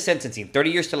 So that's his sentencing, 30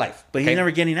 years to life. But okay? he's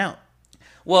never getting out.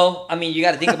 Well, I mean, you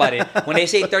got to think about it. When they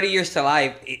say 30 years to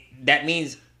life, that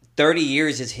means 30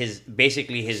 years is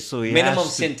basically his So he minimum has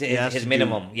to- sentence. he has His to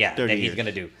minimum, do yeah, 30 that he's years.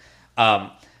 gonna do.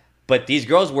 But these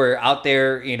girls were out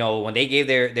there, when they gave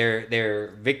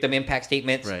their victim impact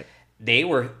statements, Right. they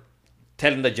were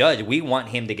telling the judge, we want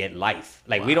him to get life.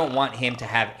 Like, we don't want him to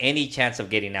have any chance of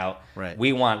getting out. Right.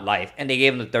 We want life. And they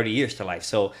gave him the 30 years to life.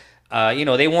 So,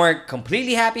 they weren't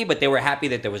completely happy, but they were happy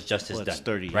that there was justice Well, done. it's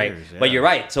 30 right? years, yeah. But you're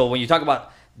right. So when you talk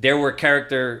about there were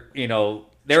characters.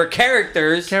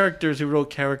 Characters who wrote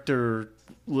character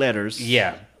letters.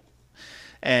 Yeah.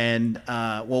 And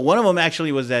one of them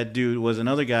actually was that dude. Was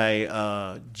another guy,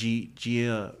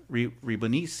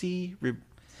 Ribonisi,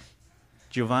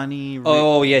 Giovanni.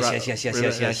 Oh,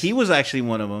 yes. He was actually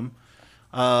one of them.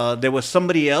 There was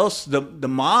somebody else. The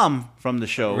mom from the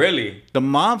show. Really? The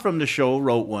mom from the show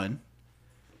wrote one,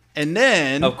 and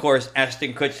then Of course,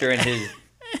 Ashton Kutcher and his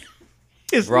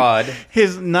his Rod.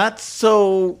 his not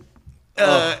so.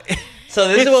 So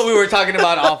this is what we were talking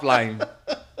about offline.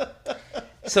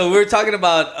 So we were talking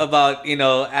about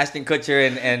Ashton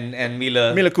Kutcher and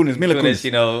Mila Kunis.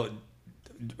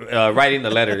 writing the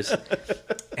letters,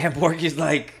 and Borky's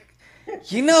like,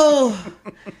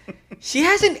 She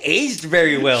hasn't aged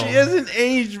very well. She hasn't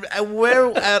aged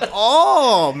well at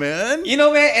all, man. You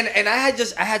know, man, and I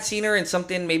had seen her in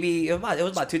something maybe it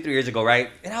was about 2-3 years ago, right?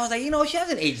 And I was like, she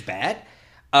hasn't aged bad.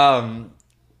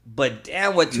 But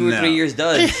damn, what 2 or 3 years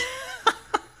does.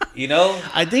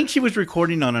 I think she was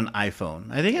recording on an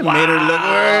iPhone. I think it made her look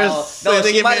worse. No,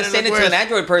 she might have sent it to an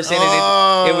Android person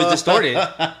and it was distorted.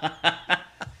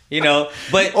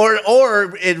 But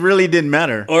or it really didn't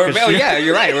matter. Yeah,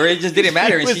 you're right. Or it just didn't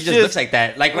matter, and she just looks like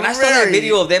that. Like when I saw that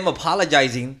video of them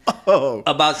apologizing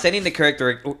about sending the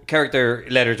character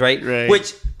letters, right?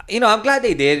 Which I'm glad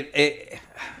they did.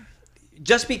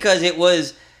 Just because it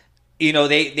was,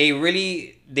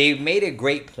 they made a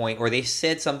great point, or they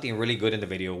said something really good in the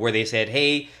video where they said,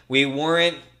 "Hey, we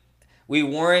weren't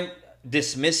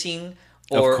dismissing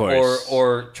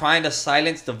or trying to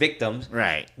silence the victims.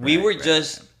 Right. We were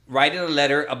just writing a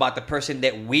letter about the person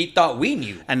that we thought we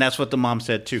knew." And that's what the mom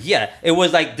said too. Yeah, it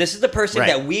was like, this is the person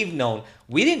that we've known.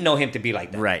 We didn't know him to be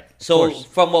like that. Right. So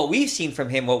from what we've seen from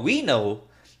him, what we know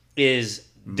is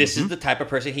this is the type of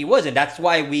person he was, and that's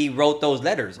why we wrote those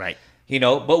letters. Right.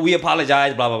 But we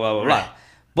apologize, blah blah blah blah Right. blah.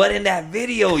 But in that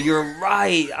video, you're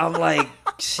right. I'm like,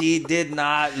 she did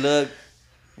not look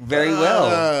very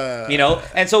well.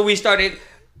 And so we started.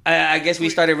 I guess we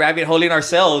started rabbit holing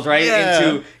ourselves, right?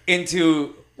 Yeah.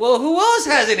 Into well, who else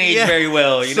hasn't aged very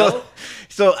well?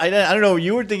 So I don't know.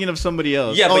 You were thinking of somebody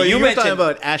else. Yeah, but you were mentioned talking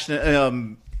about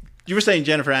Ashton. You were saying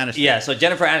Jennifer Aniston. Yeah, so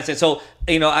Jennifer Aniston. So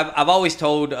I've always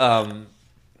told. I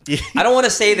don't want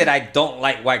to say that I don't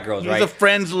like white girls, right? He's a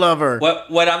Friends lover.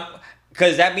 What I'm,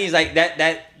 because that means like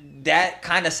that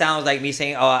kind of sounds like me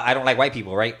saying, "Oh, I don't like white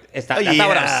people," right? That's not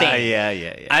what I'm saying.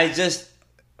 Yeah. I just,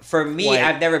 for me,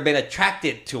 I've never been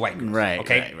attracted to white girls. Right.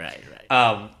 Okay. Right.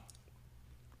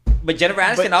 But Jennifer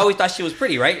Aniston, I always thought she was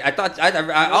pretty, right? I always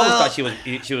thought she was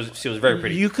very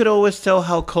pretty. You could always tell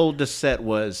how cold the set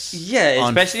was. Yeah,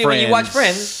 especially when you watch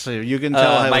Friends. So you can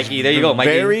tell how Mikey, there you go, Mikey.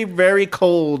 Very, very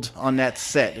cold on that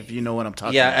set, if you know what I'm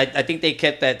talking about. Yeah, I think they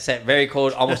kept that set very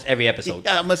cold almost every episode.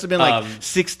 Yeah, it must have been like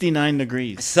 69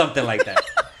 degrees. Something like that.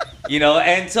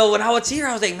 And so when I would see her,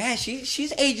 I was like, man,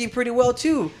 she's aging pretty well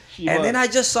too. Then I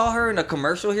just saw her in a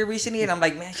commercial here recently, and I'm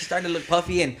like, man, she's starting to look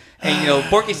puffy. And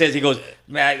Porky says, he goes,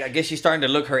 man, I guess she's starting to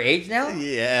look her age now.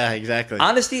 Yeah, exactly.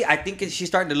 Honestly, I think she's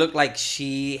starting to look like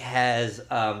she has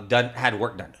had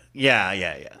work done. Yeah.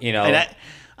 And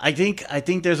I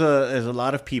think there's a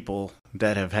lot of people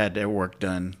that have had their work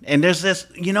done, and there's this,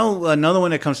 another one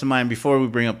that comes to mind before we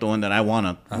bring up the one that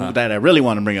that I really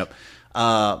want to bring up.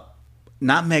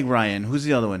 Not Meg Ryan. Who's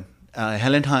the other one?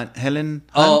 Helen Hunt.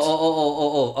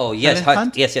 Oh, yes,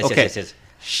 Hunt. Yes.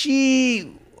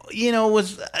 She,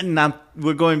 was not.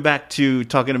 We're going back to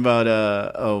talking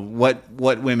about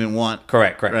what women want.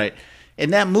 Correct. Right. In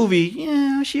that movie,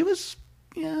 she was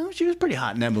pretty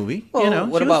hot in that movie. Well,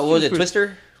 what was it,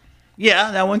 Twister?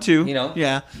 Yeah, that one too.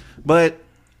 Yeah, but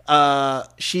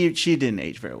she didn't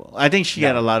age very well. I think she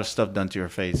had a lot of stuff done to her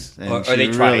face, and or they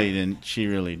tried. She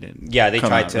really didn't. Yeah, they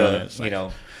tried to.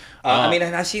 I mean,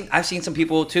 and I've seen some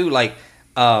people too. Like,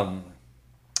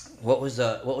 what was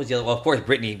the other? Well, of course,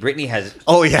 Britney. Britney has.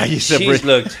 Oh yeah, you said she's Britney.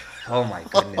 Looked. Oh my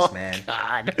goodness, man.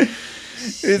 God.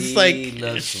 It's like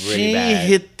she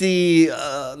hit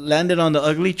landed on the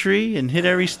ugly tree and hit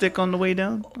every stick on the way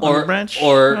down, on the branch,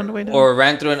 on the way down. Or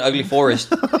ran through an ugly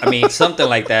forest. I mean, something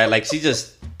like that. Like she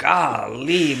just,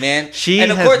 golly, man.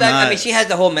 And of course, I mean, she has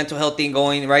the whole mental health thing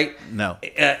going, right? No,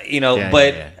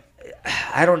 I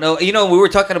don't know. We were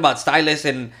talking about stylists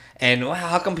and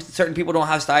how come certain people don't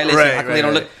have stylists? Right, and how come they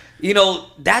don't look?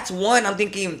 That's one. I'm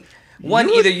thinking.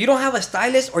 Either you don't have a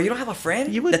stylist or you don't have a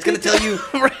friend that's gonna tell you,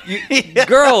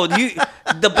 girl,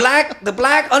 the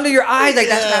black under your eyes, like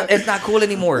it's not cool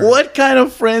anymore. What kind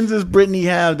of friends does Britney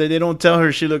have that they don't tell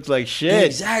her she looks like shit?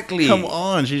 Exactly. Come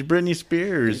on, she's Britney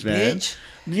Spears, man. Bitch.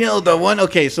 The one.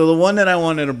 Okay, so the one that I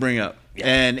wanted to bring up,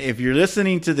 and if you're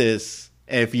listening to this,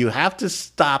 if you have to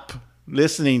stop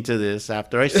listening to this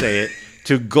after I say it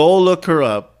to go look her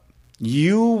up.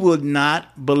 You would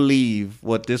not believe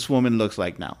what this woman looks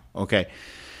like now. Okay.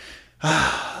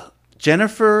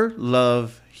 Jennifer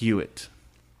Love Hewitt.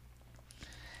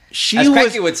 As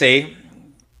Cranky would say.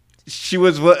 She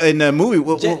was in the movie.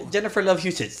 Jennifer Love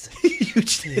Hewitt.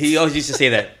 He always used to say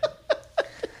that.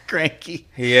 Cranky.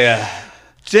 Yeah.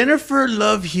 Jennifer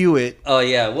Love Hewitt. Oh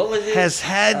yeah, what was it? Has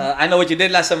had I Know What You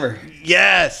Did Last Summer.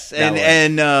 Yes,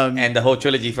 and the whole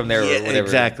trilogy from there. Yeah, or whatever.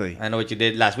 Exactly. I Know What You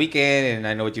Did Last Weekend, and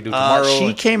I Know What You Do Tomorrow.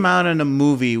 She came out in a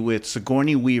movie with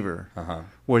Sigourney Weaver,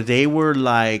 where they were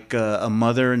like a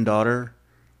mother and daughter,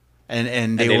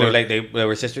 and they looked like they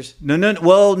were sisters. No.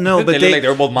 Well, no, but they looked like they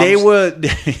were both moms. They were.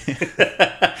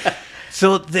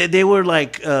 So they were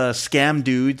like scam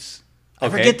dudes. I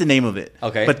Okay. forget the name of it.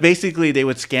 Okay. But basically, they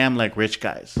would scam like rich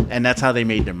guys, and that's how they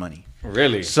made their money.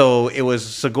 Really? So it was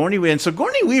Sigourney Weaver, and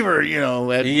Sigourney Weaver,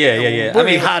 Yeah.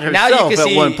 really hot herself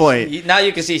at one point. Now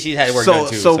you can see she's had work done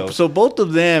too. So both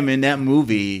of them in that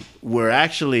movie were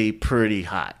actually pretty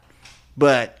hot.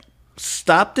 But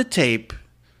stop the tape,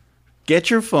 get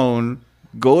your phone,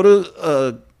 go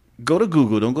to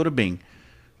Google, don't go to Bing.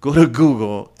 Go to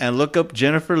Google and look up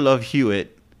Jennifer Love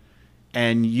Hewitt,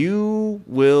 and you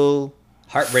will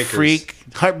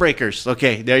Heartbreakers.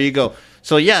 Okay, there you go.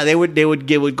 So yeah, they would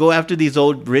go after these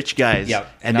old rich guys,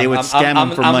 and they would scam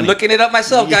them for money. I'm looking it up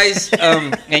myself, guys.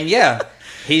 And yeah,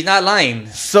 he's not lying.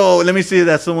 So let me see if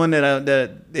that's the one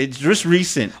that it's just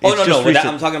recent. Oh, It's no, just that,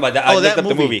 I'm talking about that. I looked up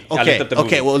the movie. Okay, I looked up the movie.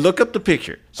 Okay, well, look up the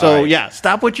picture. So All right. yeah,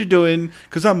 stop what you're doing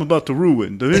because I'm about to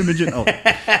ruin the image.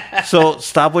 So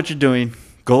stop what you're doing.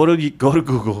 Go to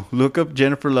Google, look up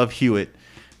Jennifer Love Hewitt,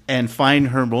 and find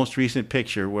her most recent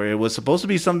picture where it was supposed to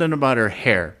be something about her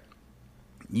hair.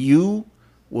 You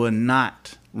will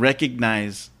not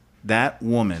recognize that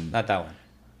woman. Not that one.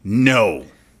 No.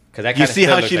 Because You see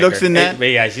how she looks in that?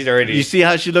 Yeah, she's already. You see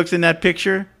how she looks in that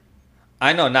picture?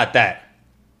 I know, not that.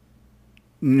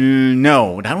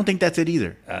 No, I don't think that's it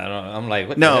either. I don't know. I'm like,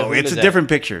 what the hell? No, Who it's is a that? different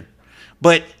picture.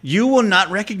 But you will not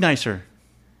recognize her.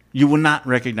 You will not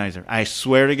recognize her. I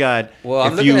swear to God. Well,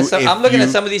 I'm if looking you- at some. if I'm looking you-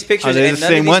 at some of these pictures. Are they and the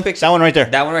none of same these one? pictures- That one right there.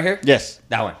 That one right here. Yes.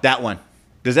 That one. That one.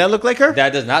 Does that look like her?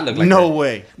 That does not look like No her.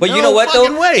 way. But you No know what though?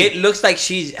 fucking way. It looks like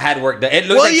she's had work done. It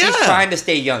looks Well, like she's yeah. trying to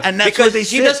stay young. And that's because what they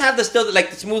she said. does have the still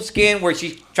like the smooth skin where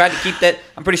she's trying to keep that.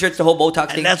 I'm pretty sure it's the whole Botox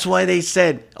thing. And that's why they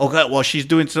said, okay, well, she's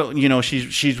doing so,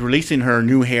 she's releasing her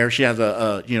new hair. She has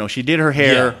she did her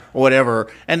hair Yeah. or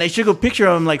whatever. And they took a picture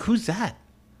of him like, who's that?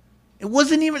 It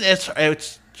wasn't even,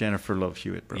 it's Jennifer Love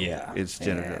Hewitt, bro. Yeah. It's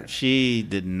Jennifer. Yeah. She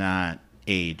did not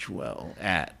age well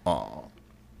at all.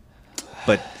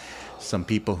 But some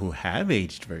people who have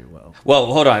aged very well. Well,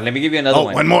 hold on. Let me give you another Oh,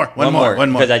 one. one more.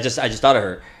 Because I just thought of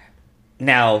her.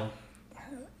 Now,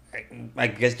 I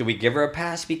guess do we give her a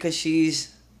pass because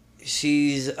she's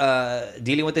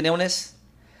dealing with an illness?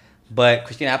 But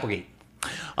Christina Applegate.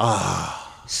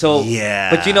 So yeah.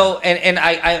 But and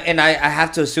I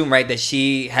have to assume, right, that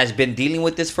she has been dealing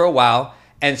with this for a while.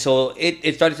 And so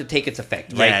it started to take its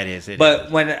effect, right? Yeah, it is. But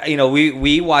when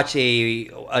we watch a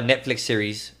Netflix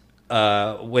series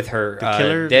with her,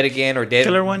 Killer- Dead Again or Dead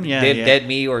Killer one? Yeah, Dead, yeah. Dead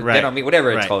Me or Right. Dead on Me, whatever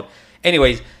it's Right. called.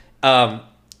 Anyways, and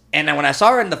then when I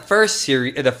saw her in the first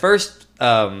series, the first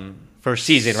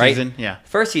season, right? Yeah.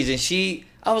 First season,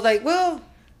 I was like, well,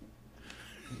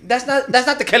 that's not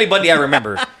the Kelly Bundy I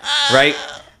remember, right?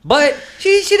 But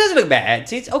she doesn't look bad.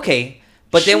 She's okay.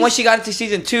 But then when she got into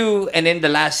season 2 and then the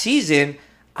last season,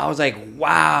 I was like,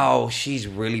 wow, she's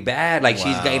really bad. Like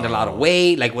she's gained a lot of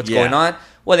weight. Like what's Yeah. going on?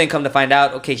 Well, then come to find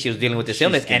out, okay, she was dealing with this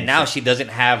illness, getting and now sick. she doesn't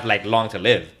have like long to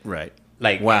live. Right.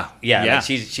 Like Wow. yeah. Yeah. Like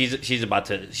she's about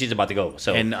to go.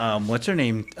 So And what's her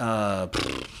name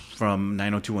from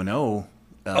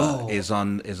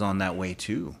 90210 is on that way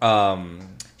too.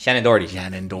 Shannon Doherty.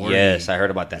 Shannon Doherty. Yes, I heard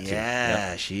about that too. Yeah,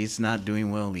 Yep. she's not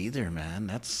doing well either, man.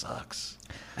 That sucks.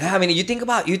 I mean, you think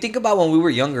about when we were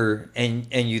younger, and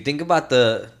you think about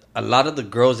a lot of the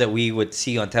girls that we would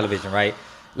see on television, right?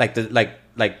 Like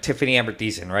Tiffany Amber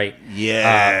Thiessen, right?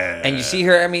 Yeah. And you see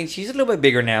her. I mean, she's a little bit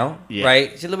bigger now, Yeah.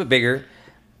 right? She's a little bit bigger.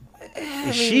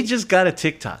 She just got a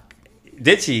TikTok.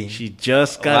 Did she? She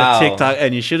just got Wow. a TikTok,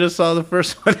 and you should have saw the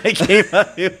first one that came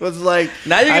out. It was like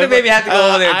Now you're gonna make me have to go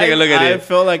over there and take a look at I it.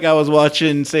 felt like I was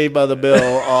watching Saved by the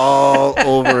Bell all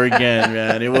over again,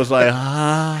 man. It was like,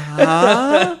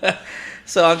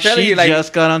 So I'm telling she you, like,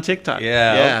 just got on TikTok.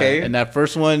 Yeah, okay. And that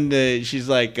first one, she's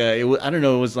like, I don't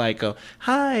know, it was like,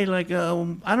 hi, like,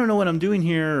 I don't know what I'm doing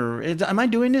here. Or, am I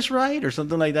doing this right? Or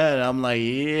something like that. And I'm like,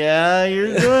 yeah, you're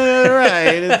doing it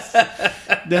right. It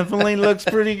definitely looks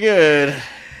pretty good.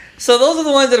 so those are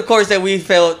the ones that, of course, that we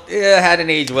felt hadn't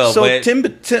aged well. So but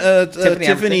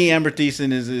Tiffany Amber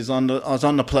Thiessen is on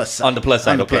the plus side. On the plus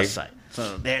side, On the okay. plus side.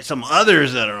 So there's some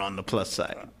others that are on the plus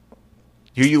side.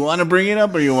 You want to bring it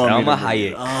up or you want me to Salma bring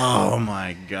it Hayek. up? Oh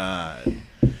my god!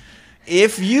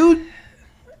 If you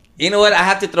you know what, I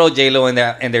have to throw J-Lo in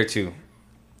there too.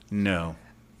 no,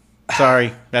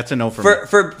 sorry, that's a no for me.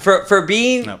 For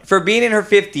being No. in her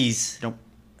 50s. Nope.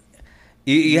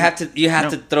 You have to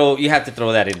throw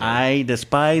that in there. I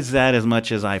despise that as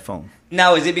much as iPhone.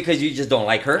 Now, is it because you just don't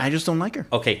like her? I just don't like her.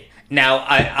 Okay. Now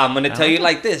I'm gonna tell you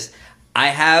like this. I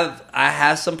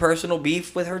have some personal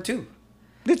beef with her too.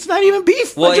 It's not even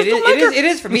beef. Well, I just don't like her. it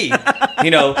is for me.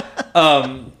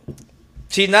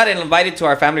 She's not invited to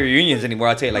our family reunions anymore.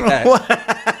 I'll tell you like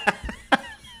that.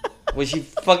 Well, she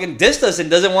fucking dissed us and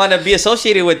doesn't want to be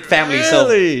associated with family.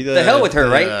 Really? So the hell with her,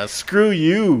 right? Screw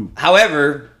you.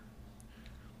 However,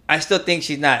 I still think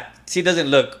she doesn't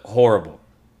look horrible.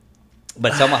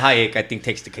 But Selma Hayek, I think,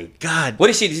 takes the cake. God. What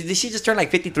is she? Did she just turn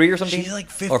like 53 or something? She's like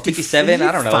 50, or 57?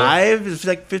 I don't know. 55? It's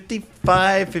like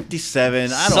 55,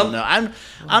 57. I don't know.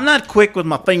 I'm not quick with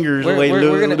my fingers the way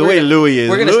Louis is.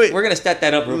 We're gonna stat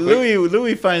that up real quick.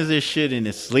 Louis finds this shit in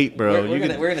his sleep, bro. We're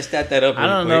gonna stat that up. I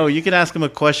don't know. You can ask him a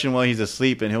question while he's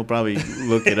asleep, and he'll probably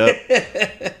look it up.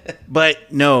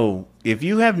 But no, if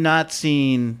you have not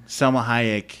seen Selma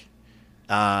Hayek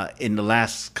in the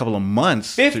last couple of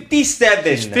months,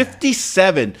 57. She's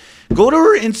 57. Go to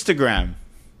her Instagram.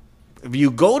 If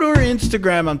you go to her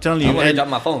Instagram, I'm telling you, I'm gonna drop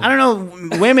my phone. I don't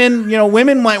know,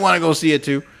 women might want to go see it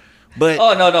too. But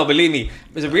no, believe me,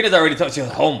 Sabrina's already told. She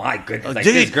was, oh my goodness, like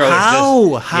this girl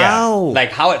how? is just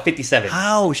like how at 57?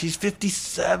 How she's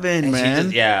 57,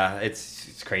 man.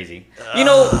 It's crazy. You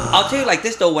know, I'll tell you like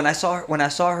this though. When I saw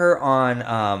her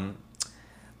on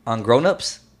Grown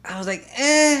Ups, I was like,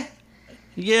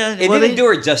 Yeah, it didn't do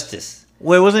her justice.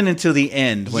 Well, it wasn't until the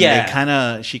end when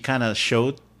she kind of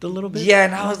showed a little bit. Yeah,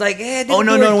 and I was like,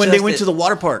 when they went to the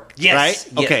water park. Yes. Right?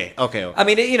 Yes. Okay. I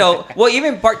mean, well,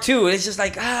 even part 2, it's just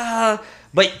like,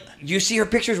 but you see her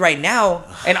pictures right now,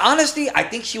 and honestly, I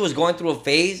think she was going through a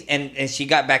phase, and she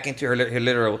got back into her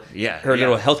little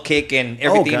health kick and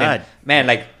everything. Oh, God. And, man,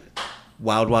 like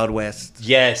Wild Wild West.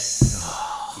 Yes.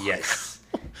 Yes.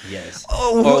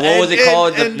 Oh, or what was it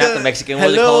called? Not the Mexican. What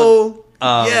was it called?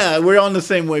 Yeah, we're on the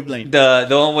same wavelength. The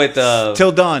one with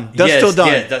Till Dawn. Dusk Till Dawn.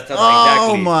 Yes, Dusk Till Dawn. Oh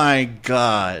exactly. My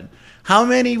God! How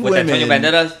many with women? Antonio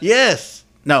Banderas? Yes.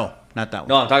 No, not that one.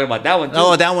 No, I'm talking about that one too.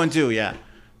 Oh, that one too. Yeah,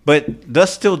 but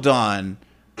Dusk Till Dawn.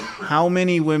 How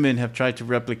many women have tried to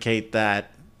replicate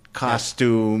that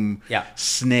costume,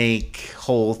 snake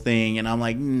whole thing? And I'm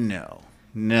like,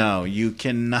 no, you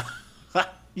cannot.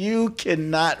 You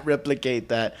cannot replicate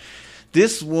that.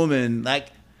 This woman, like,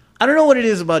 I don't know what it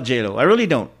is about JLo. I really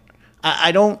don't.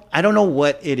 I don't know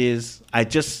what it is. I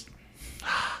don't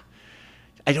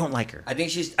like her. I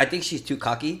think she's too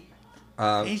cocky,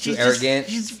 too arrogant.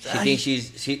 She's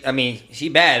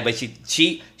bad, but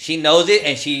she knows it,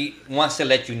 and she wants to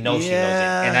let you know she knows it.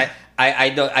 And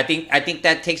I think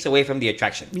that takes away from the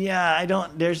attraction. Yeah, I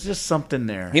don't. There's just something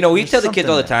there. We tell the kids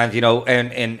all the time,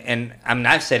 and I mean,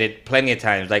 I've said it plenty of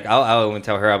times. Like I'll even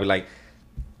tell her, I'll be like,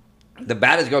 the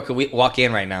baddest girl could walk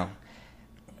in right now,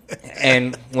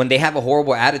 and when they have a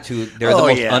horrible attitude, they're the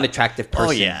most unattractive person.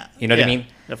 Oh yeah, you know what I mean?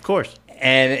 Of course.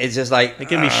 And it's just like it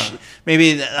can be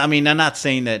maybe. I mean, I'm not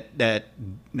saying that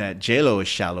JLo is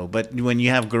shallow, but when you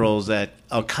have girls that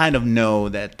kind of know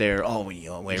that they're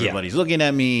everybody's looking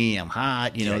at me, I'm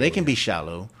hot. They can be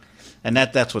shallow, and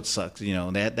that's what sucks.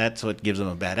 That's what gives them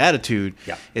a bad attitude.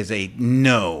 Yeah. Is they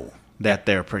know that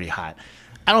they're pretty hot.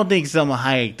 I don't think Selma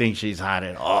Hayek thinks she's hot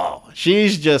at all.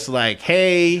 She's just like,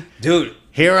 hey, dude,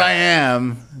 here I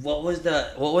am. What was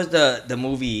the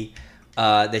movie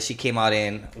that she came out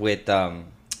in with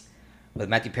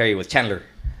Matthew Perry with Chandler?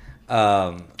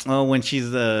 When she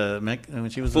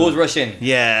was Fools Rush In.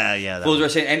 Yeah. Fools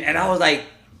Rush In, and I was like,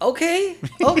 okay,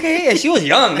 and she was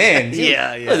young then.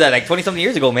 Yeah. What was that, like 20-something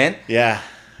years ago, man? Yeah.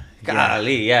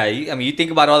 Golly, yeah. You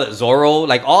think about all the Zorro,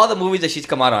 like all the movies that she's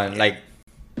come out on, like,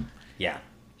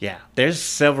 yeah. There's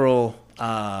several.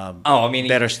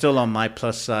 That are still on my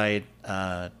plus side.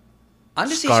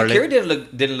 Honestly, Shakira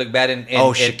didn't look bad in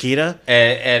Shakira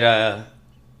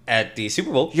at the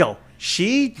Super Bowl. Yo,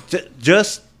 she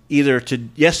just either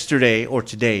yesterday or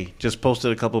today just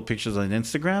posted a couple of pictures on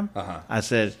Instagram. I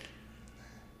said,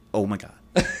 "Oh my God,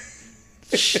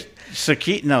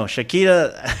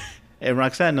 Shakira," and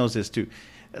Roxanne knows this too.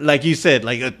 Like you said,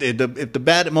 like if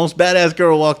the most badass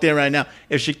girl walked in right now,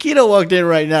 if Shakira walked in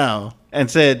right now and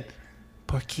said,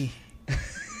 "Porky,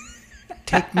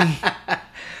 take me."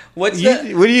 What do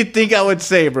you think I would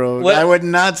say, bro? I would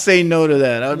not say no to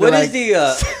that. I would what is the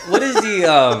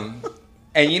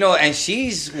and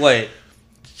she's what?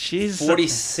 She's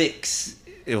 46.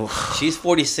 She's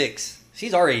 46.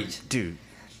 She's our age, dude.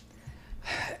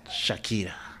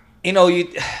 Shakira.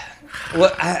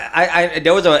 Well,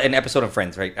 there was an episode of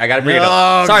Friends, right? I gotta bring it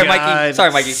up. Sorry, God.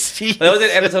 Mikey. There was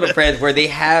an episode of Friends where they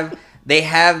have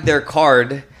their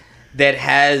card that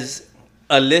has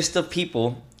a list of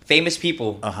people, famous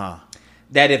people,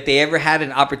 that if they ever had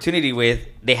an opportunity with,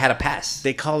 they had a pass.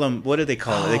 They call them. What do they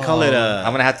call it? They call it a.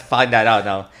 I'm gonna have to find that out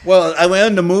now. Well,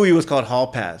 the movie was called Hall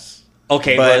Pass.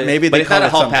 Okay, but maybe they call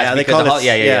it Hall Pass. Yeah, they call it.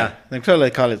 Yeah. They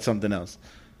probably call it something else.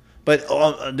 But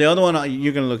the other one,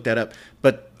 you're gonna look that up.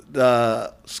 But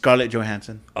Scarlett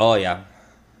Johansson. Oh yeah.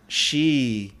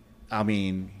 Hello,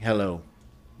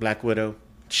 Black Widow.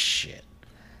 Shit.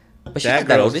 But she's not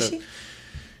that old, is she?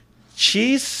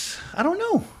 She's, I don't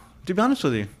know. To be honest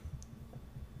with you,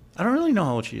 I don't really know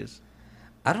how old she is.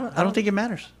 I don't think it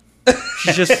matters.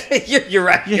 She's just. You're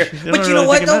right. Yeah, but you know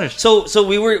what though? So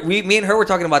me and her were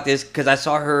talking about this because I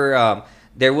saw her.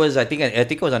 There was I think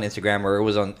it was on Instagram or it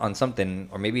was on something,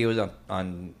 or maybe it was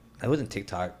on it wasn't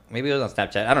TikTok. Maybe it was on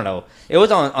Snapchat. I don't know. It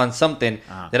was on something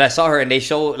that I saw her, and they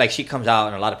show like she comes out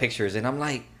in a lot of pictures, and I'm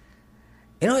like,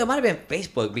 it might have been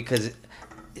Facebook because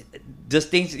just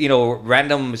things,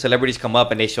 random celebrities come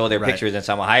up and they show their pictures, and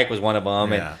Salma Hayek was one of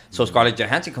them, and so Scarlett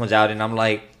Johansson comes out, and I'm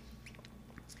like,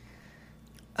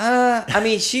 I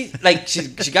mean, she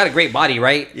got a great body,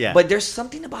 right? Yeah. But there's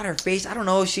something about her face. I don't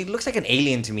know. She looks like an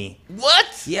alien to me.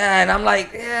 What? Yeah, and I'm like,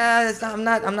 I'm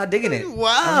not digging it.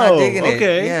 Wow. I'm not digging it.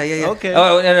 Okay. Yeah. Okay.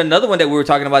 Oh, and another one that we were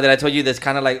talking about that I told you that's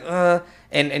kind of like,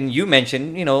 and you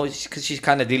mentioned, because she's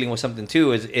kind of dealing with something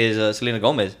too, is Selena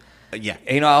Gomez. Yeah.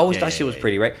 And, I always thought she was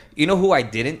pretty, right? You know who I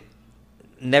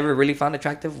never really found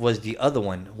attractive was the other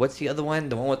one. What's the other one?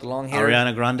 The one with the long hair?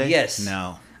 Ariana Grande? Yes.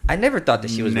 No. I never thought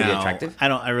that she was really attractive.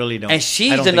 I really don't. And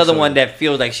she's another one that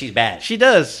feels like she's bad. She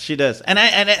does. And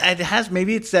it has,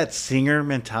 maybe it's that singer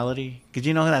mentality. Because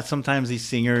you know that sometimes these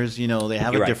singers, they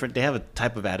have they have a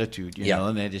type of attitude, you know,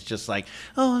 and it's just like,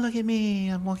 oh, look at me,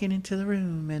 I'm walking into the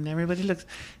room and everybody looks.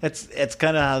 It's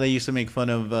kind of how they used to make fun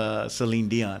of Celine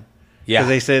Dion. Yeah. Because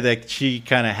they say that she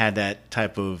kind of had that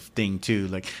type of thing too.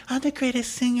 Like, I'm the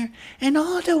greatest singer in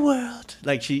all the world.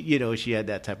 Like she had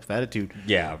that type of attitude.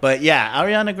 Yeah. But yeah,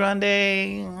 Ariana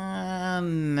Grande,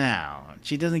 no.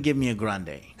 She doesn't give me a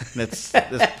grande. Let's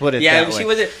put it that way. She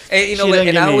wasn't.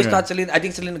 And I always thought I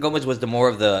think Selena Gomez was the more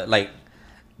of the, like,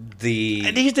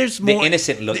 I think there's more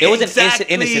innocent look. It was an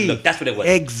innocent look. That's what it was.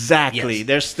 Exactly.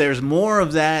 Yes. There's more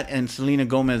of that in Selena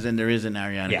Gomez than there is in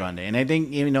Ariana Grande. And I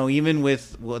think even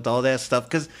with all that stuff,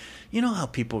 because you know how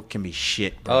people can be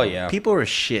shit, bro. Oh yeah, people are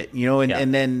shit.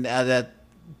 And then that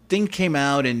thing came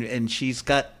out, and she's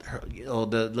got her,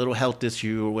 the little health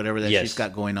issue or whatever that she's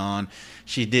got going on.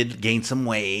 She did gain some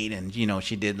weight, and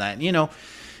she did that.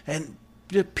 And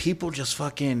the people just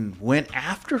fucking went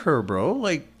after her, bro.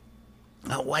 Like,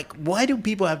 why do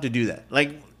people have to do that?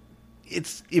 Like,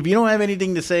 it's, if you don't have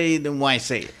anything to say, then why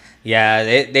say it? Yeah,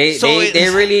 they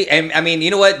really, and I mean, you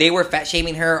know what? They were fat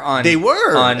shaming her on. They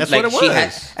were. That's like, what it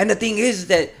was. And the thing is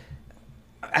that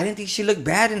I didn't think she looked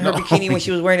bad in her bikini when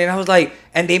she was wearing it. I was like,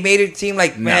 and they made it seem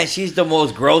like, man, she's the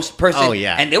most gross person. Oh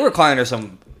yeah. And they were calling her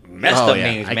some messed up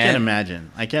names, man.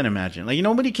 I can't imagine. Like,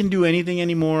 nobody can do anything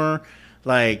anymore.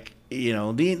 Like, the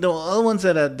other ones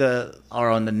that are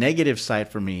on the negative side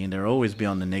for me, and they'll always be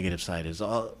on the negative side, is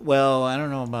I don't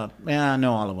know about, I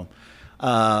know all of them.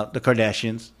 The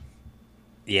Kardashians.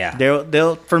 Yeah.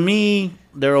 They'll for me,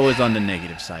 they're always on the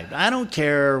negative side. I don't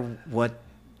care what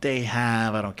they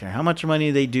have. I don't care how much money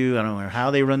they do. I don't care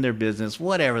how they run their business.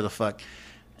 Whatever the fuck.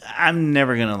 I'm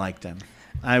never gonna like them.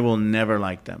 I will never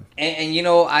like them. And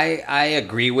I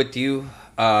agree with you.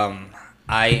 I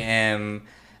am.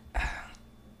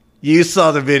 You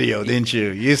saw the video, didn't you?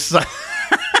 You saw.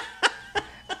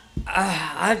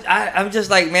 I'm just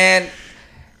like, man.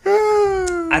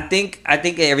 I think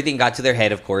everything got to their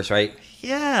head, of course, right?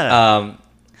 Yeah.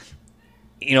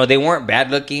 They weren't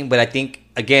bad looking, but I think,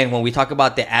 again, when we talk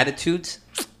about the attitudes,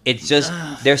 it's just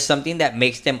there's something that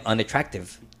makes them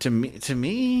unattractive. To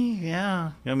me,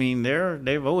 yeah. I mean,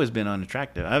 they've always been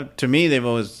unattractive. To me,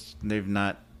 they've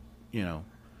not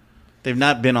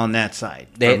been on that side.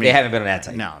 They haven't been on that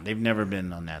side. No, they've never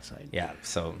been on that side. Yeah.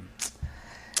 So.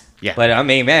 Yeah. But I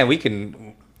mean, man, we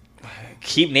can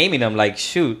keep naming them. Like,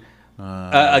 shoot.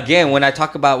 Again, when we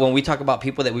talk about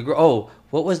people that we grew. Oh,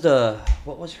 what was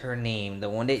her name? The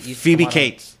one that used Phoebe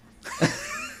Cates.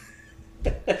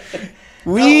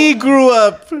 We grew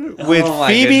up with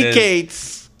Phoebe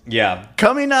Cates. Yeah.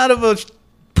 Coming out of a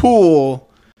pool.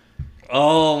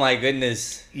 Oh my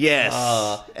goodness! Yes,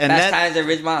 and Fast Times at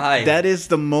Ridgemont High. That is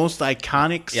the most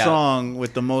iconic song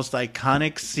with the most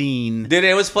iconic scene. Dude,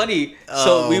 it was funny.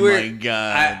 So we were. Oh my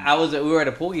god! We were at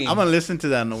a pool game. I'm gonna listen to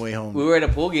that on the way home. We were at a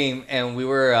pool game, and we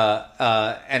were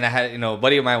and I had a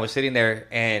buddy of mine was sitting there,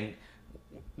 and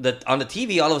on the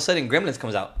TV, all of a sudden, Gremlins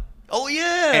comes out. Oh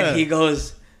yeah! And he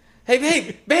goes,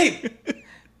 "Hey babe."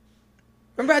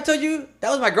 Remember I told you that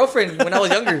was my girlfriend when I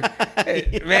was younger,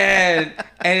 man.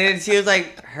 And then she was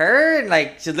like, her, and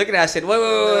like she's looking at. I said,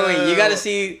 wait, you got to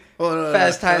see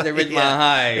Fast Times at Ridgemont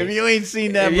High. If you ain't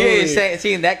seen that if movie, you ain't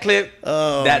seen that clip,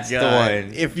 that's the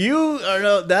one. If you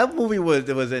no, that movie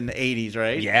was in the 80s,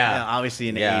 right? Yeah, obviously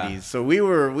in the 80s. So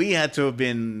we had to have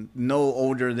been no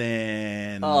older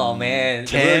than 10,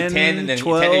 10 and then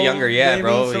 12, 10 or younger. Yeah, maybe,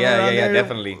 bro. Yeah, there,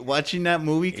 definitely. Watching that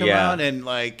movie come out and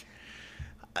like.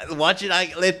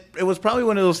 It was probably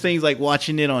one of those things like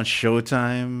watching it on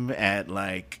Showtime at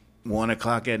like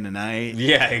 1:00 in the night.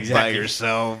 Yeah, exactly. By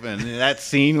yourself, and that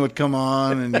scene would come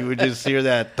on, and you would just hear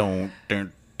that don't.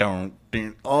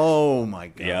 Oh my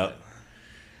god.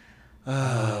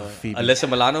 Yep. Phoebe. Alyssa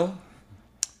Milano.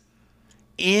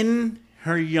 In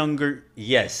her younger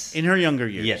years.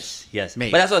 Yes.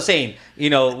 Maybe. But that's what I'm saying. You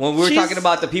know, when we were talking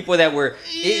about the people that were,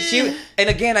 and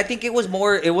again, I think it was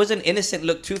an innocent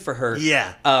look too for her.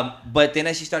 Yeah. But then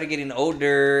as she started getting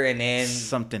older, and then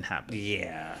something happened.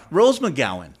 Yeah. Rose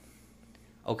McGowan.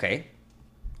 Okay.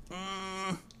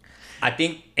 I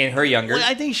think in her younger. Well,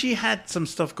 I think she had some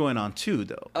stuff going on too,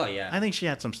 though. Oh yeah. I think she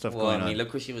had some stuff going on. I mean, look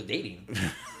who she was dating.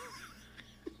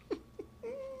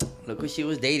 Look who she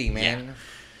was dating, man.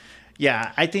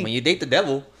 Yeah, I think when you date the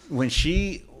devil. When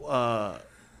she was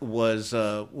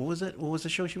what was it? What was the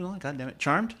show she was on? God damn it,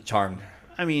 Charmed.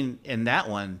 I mean, in that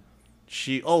one,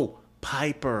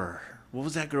 Piper. What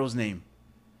was that girl's name?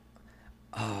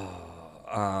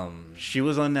 She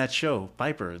was on that show,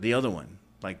 Piper. The other one,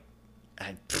 like,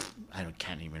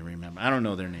 can't even remember. I don't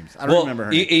know their names. I don't remember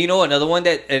her name. You know, another one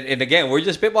that, and again, we're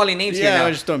just spitballing names here now.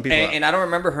 We're just throwing people out. And I don't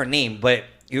remember her name, but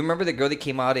you remember the girl that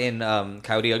came out in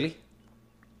Coyote Ugly?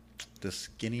 The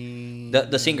skinny...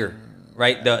 The singer,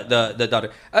 right? The daughter.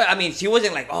 I mean, she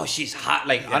wasn't like, oh, she's hot.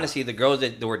 Like, honestly, the girls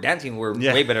that were dancing were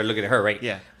way better looking at her, right?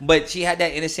 Yeah. But she had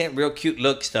that innocent, real cute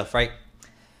look stuff, right?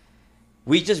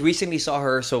 We just recently saw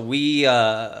her, so we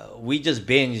just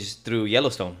binged through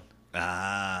Yellowstone.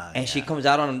 And she comes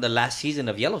out on the last season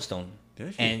of Yellowstone.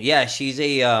 Does she? And yeah, she's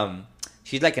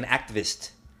like an activist.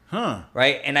 Huh.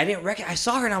 Right? And I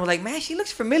saw her and I was like, man, she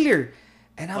looks familiar.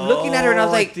 And I'm looking at her and I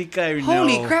was like,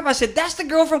 holy crap. I said, that's the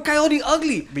girl from Coyote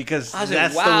Ugly. Because I was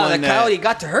like, wow, the coyote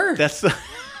got to her. That's the...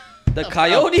 The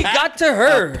coyote got to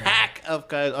her. A pack of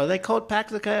coyotes. Are they called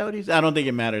packs of coyotes? I don't think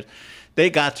it matters. They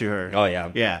got to her. Oh,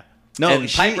 yeah. Yeah. No, and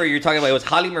Piper, you're talking about, it was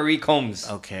Holly Marie Combs.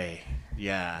 Okay.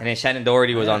 Yeah. And then Shannon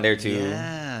Doherty was on there too.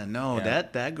 Yeah. No,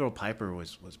 that girl Piper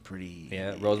was pretty.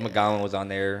 Yeah. Rose McGowan was on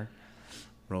there.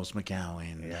 Rose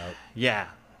McGowan. Yep.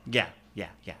 Yeah.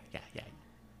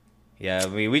 Yeah, I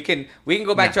mean, we can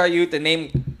go back to our youth and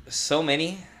name so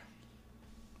many.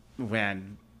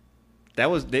 Man,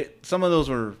 some of those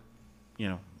were,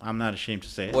 I'm not ashamed to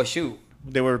say it. Well, shoot,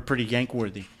 they were pretty yank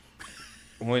worthy.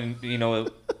 When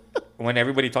when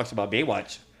everybody talks about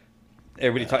Baywatch,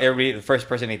 everybody the first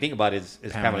person they think about is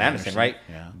Pamela Anderson, right?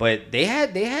 Yeah. But they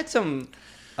had some.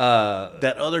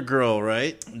 That other girl,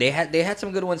 right? They had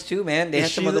some good ones too, man. They had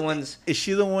some other ones. Is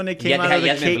she the one that came out of of the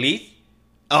Yasmin cake? Bleeth.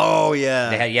 Oh yeah.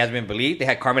 They had Yasmin Bleeth. They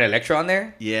had Carmen Electra on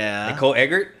there. Yeah. Nicole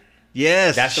Eggert.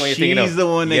 Yes, that's the one you're thinking of. She's the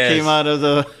one that came out of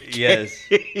the. Yes.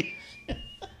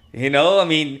 I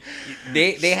mean,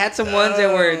 they had some ones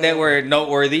that were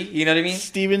noteworthy. You know what I mean?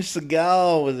 Steven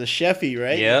Seagal was a chefy,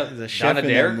 right? Yeah. Donna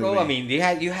Derrico. I mean, you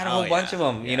had a whole bunch of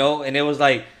them. You know, and it was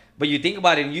like, but you think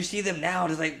about it, and you see them now,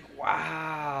 and it's like,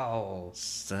 wow.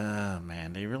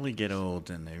 Man, they really get old,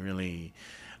 and they really.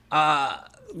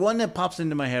 One that pops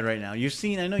into my head right now.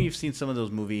 I know you've seen some of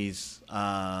those movies,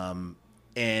 and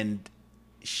I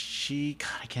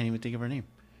can't even think of her name.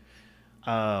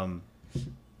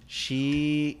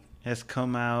 She has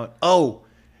come out. Oh,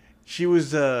 she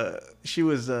was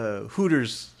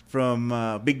Hooters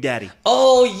from Big Daddy.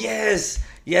 Oh yes.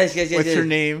 What's her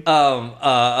name? Her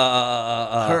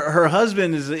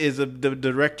husband is the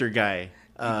director guy.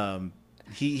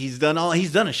 He's done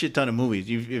a shit ton of movies.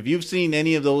 If you've seen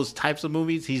any of those types of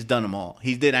movies, he's done them all.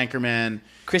 He did Anchorman.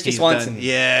 Christy Swanson.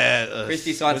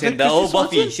 Christy Swanson, the old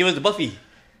Buffy. She was the Buffy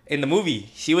in the movie.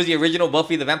 She was the original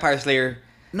Buffy the Vampire Slayer.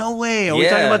 No way. Are we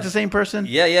talking about the same person?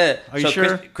 Yeah. Are you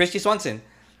sure? Christy Swanson.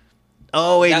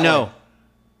 Oh wait, no. One.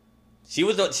 She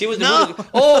was the movie.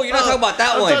 Oh, you're not talking about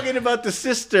that one. I'm talking about the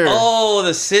sister. Oh,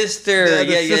 the sister. The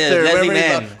sister. Leslie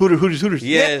Mann. Hooters.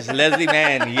 Yes, Leslie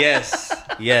Mann. Yes.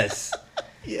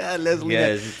 Yeah, Leslie.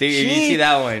 Yes, you see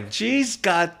that one. She's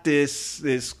got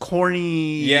this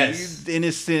corny,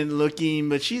 innocent looking,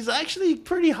 but she's actually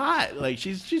pretty hot. Like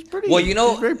she's pretty. Well,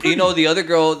 the other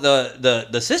girl,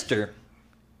 the sister,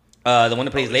 the one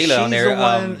that plays Layla on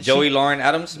there, Joey Lauren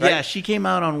Adams. Right? Yeah, she came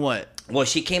out on what? Well,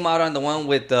 she came out on the one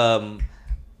with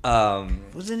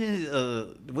Wasn't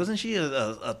she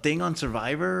a thing on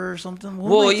Survivor or something? What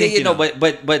am Well, I yeah, thinking of?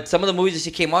 but some of the movies that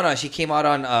she came out on, she came out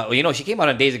on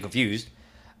Dazed and Confused.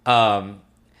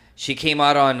 She came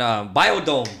out on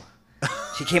Biodome.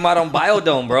 She came out on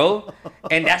Biodome, bro,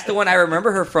 and that's the one I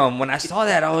remember her from. When I saw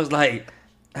that, I was like,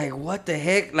 what the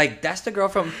heck? Like, that's the girl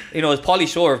from, it's Pauly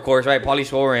Shore, of course, right? Pauly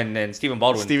Shore and Stephen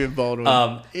Baldwin.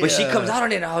 But she comes out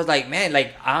on it, and I was like, man,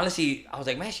 like, honestly, I was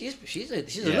like, man, she's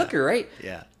a looker, right?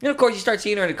 Yeah. And of course, you start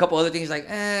seeing her in a couple other things, like,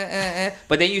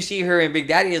 But then you see her in Big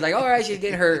Daddy, it's like, all right, she's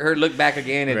getting her look back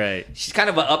again, and Right. she's kind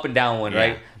of an up and down one,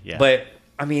 right? Yeah. But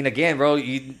I mean, again, bro,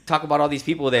 you talk about all these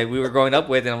people that we were growing up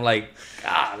with, and I'm like,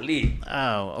 golly.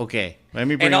 Oh, okay. Let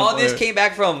me bring And all up, this came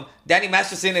back from Danny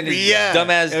Masterson and his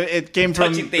dumbass. It came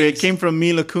from touching things. it came from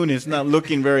Mila Kunis not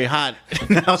looking very hot.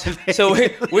 So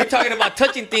we're talking about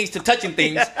touching things to touching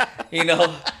things,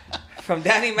 from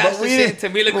Danny Masterson to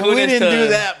Mila Kunis. We didn't do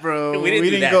that, bro. We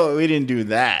didn't do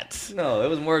that. No, it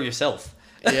was more of yourself.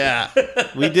 Yeah,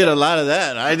 we did a lot of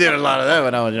that. I did a lot of that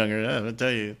when I was younger. I'll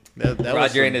tell you. That was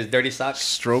Roger in his dirty socks.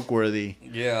 Stroke worthy.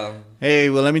 Yeah.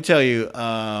 Hey, well, let me tell you.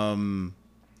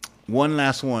 One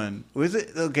last one. Was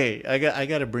it okay? I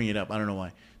got to bring it up. I don't know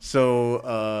why.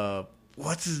 So,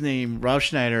 what's his name? Rob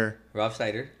Schneider.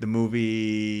 The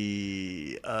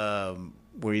movie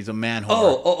where he's a man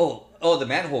whore. Oh, the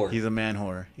man whore. He's a man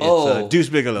whore. It's Deuce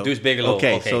Bigelow. Deuce Bigelow.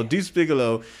 Okay, so Deuce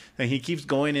Bigelow, and he keeps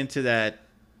going into that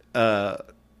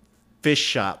fish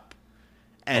shop,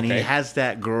 and he has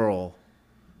that girl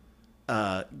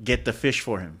get the fish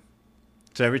for him.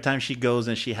 So every time she goes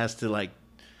and she has to like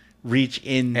reach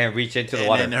into the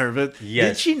water. Yes.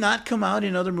 Did she not come out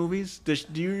in other movies? Do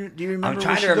you remember? I'm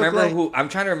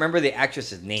trying to remember the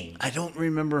actress's name. I don't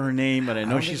remember her name, but I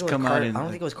know she's come out in. I don't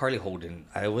think it was Carly Holden.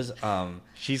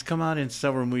 She's come out in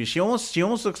several movies. She almost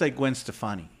looks like Gwen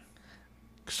Stefani,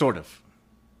 sort of.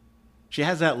 She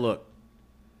has that look.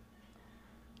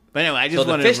 But anyway, I just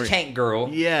wanted the fish tank girl.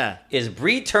 Yeah, is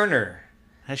Bree Turner.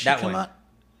 Has she come out?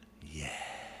 Yeah,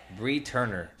 Bree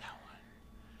Turner.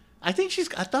 I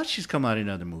thought she's come out in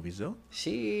other movies though.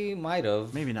 She might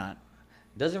have. Maybe not.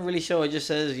 Doesn't really show. It just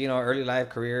says early life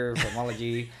career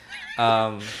filmology.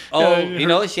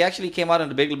 She actually came out on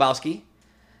The Big Lebowski.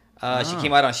 She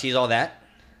came out on She's All That.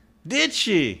 Did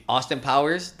she? Austin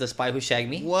Powers, The Spy Who Shagged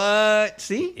Me. What?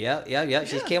 See? Yeah.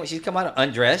 She's come out on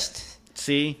Undressed.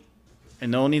 See?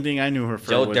 And the only thing I knew her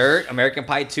for Joe was... Dirt, American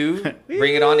Pie 2,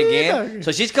 Bring It On Again.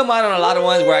 So she's come out on a lot of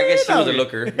ones where I guess she was a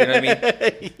looker. You know what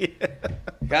I mean? Yeah.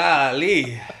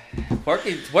 Golly.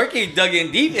 Porky dug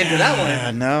in deep into that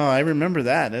one. No, I remember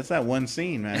that. That's that one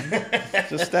scene, man.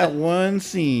 Just that one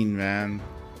scene, man.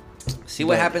 See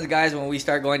what happens, guys, when we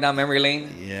start going down memory lane?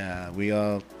 Yeah,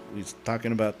 we're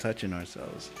talking about touching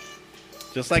ourselves.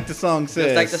 Just like the song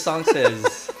says.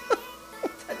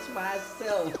 Touch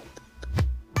myself.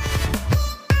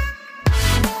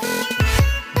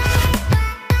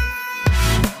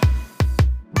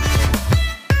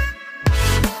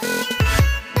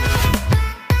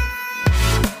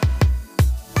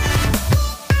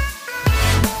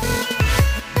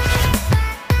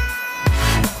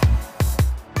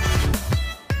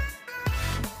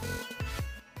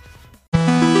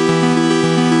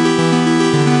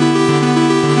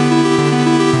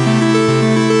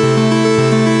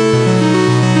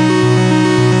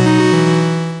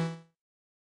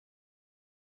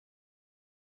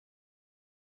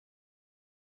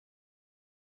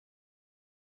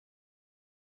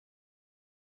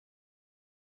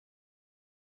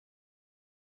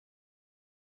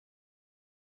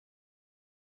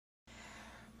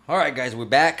 All right, guys, we're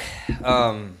back.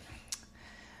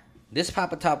 This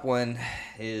Papa Top one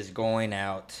is going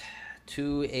out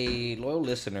to a loyal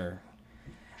listener,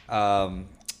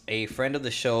 a friend of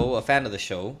the show, a fan of the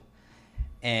show,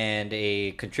 and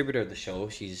a contributor of the show.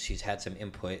 She's had some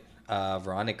input.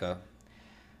 Veronica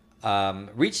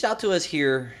reached out to us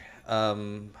here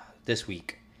this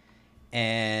week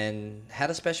and had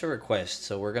a special request.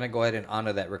 So we're gonna go ahead and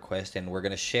honor that request, and we're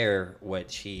gonna share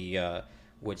what she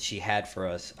had for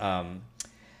us.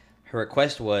 Her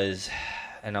request was,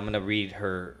 and I'm going to read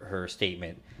her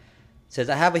statement. It says,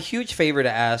 I have a huge favor to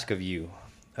ask of you.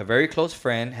 A very close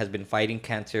friend has been fighting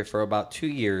cancer for about 2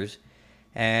 years,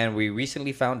 and we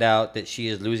recently found out that she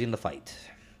is losing the fight.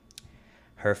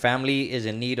 Her family is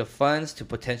in need of funds to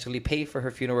potentially pay for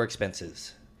her funeral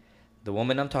expenses. The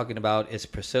woman I'm talking about is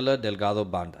Priscilla Delgado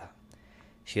Banda.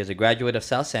 She is a graduate of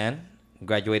South San,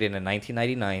 graduated in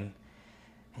 1999.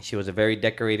 She was a very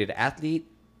decorated athlete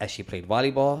as she played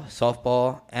volleyball,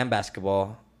 softball, and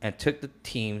basketball and took the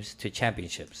teams to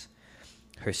championships.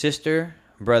 Her sister,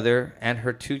 brother, and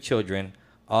her 2 children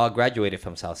all graduated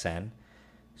from South San.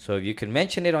 So if you can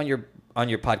mention it on your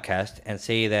podcast and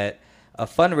say that a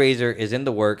fundraiser is in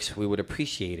the works, we would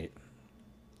appreciate it.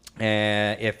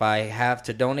 And if I have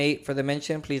to donate for the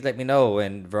mention, please let me know.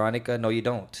 And Veronica, no, you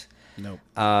don't. Nope.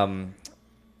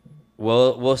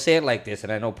 We'll say it like this,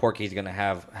 and I know Porky's gonna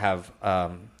have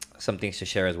some things to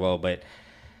share as well. But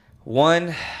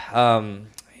one,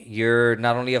 you're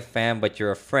not only a fan, but you're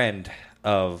a friend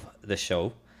of the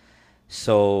show.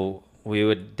 So we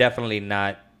would definitely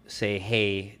not say,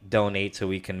 "Hey, donate so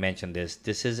we can mention this."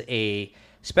 This is a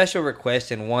special request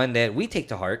and one that we take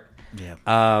to heart. Yeah.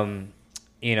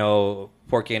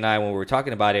 Porky and I, when we were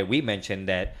talking about it, we mentioned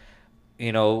that,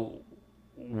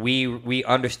 we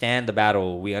understand the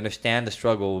battle, we understand the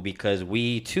struggle, because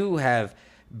we too have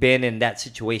been in that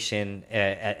situation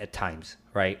at times,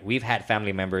 right? We've had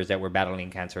family members that were battling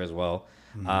cancer as well,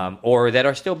 or that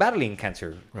are still battling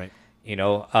cancer, Right.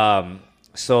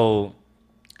 So,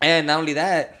 and not only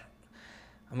that,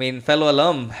 I mean, fellow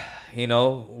alum,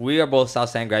 we are both South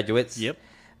San graduates. Yep.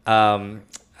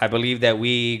 I believe that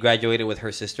we graduated with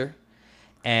her sister.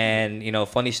 And,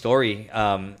 funny story.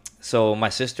 So my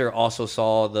sister also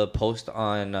saw the post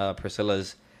on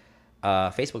Priscilla's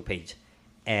Facebook page.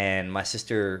 And my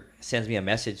sister sends me a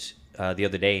message the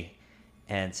other day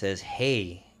and says,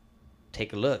 "Hey,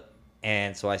 take a look."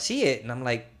 And so I see it and I'm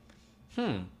like,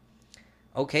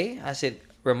 okay. I said,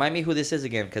 "Remind me who this is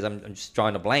again, because I'm just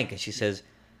drawing a blank." And she says,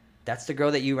 "That's the girl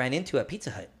that you ran into at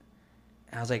Pizza Hut."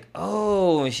 And I was like,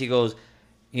 "Oh." And she goes,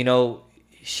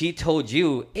 "She told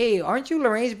you, hey, aren't you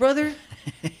Lorraine's brother?"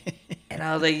 And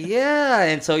I was like, "Yeah."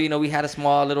 And so, we had a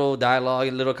small little dialogue,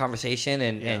 a little conversation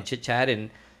and chit chat. And,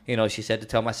 she said to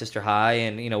tell my sister hi.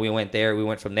 And, we went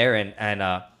from there.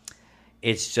 And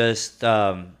it's just,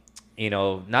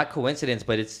 not coincidence,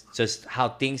 but it's just how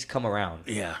things come around.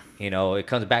 Yeah. It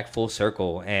comes back full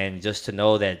circle. And just to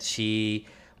know that she,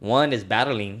 one, is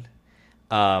battling,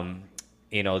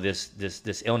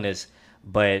 this illness.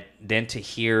 But then to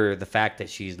hear the fact that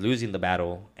she's losing the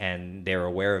battle and they're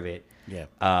aware of it,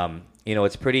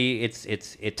 it's pretty.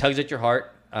 It tugs at your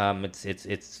heart.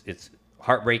 It's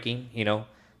heartbreaking,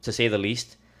 to say the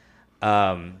least.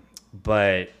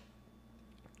 But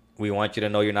we want you to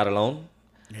know you're not alone.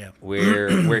 Yeah,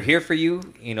 we're here for you.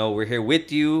 We're here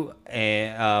with you,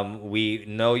 and we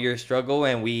know your struggle,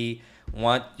 and we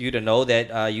want you to know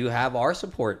that you have our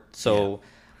support. So. Yeah.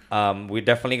 We're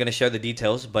definitely going to share the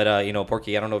details, but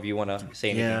Porky, I don't know if you want to say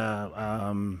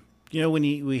anything. Yeah, when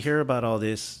we hear about all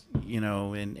this,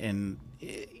 and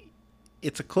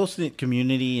it's a close-knit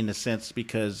community in a sense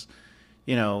because,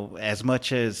 as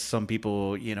much as some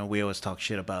people, we always talk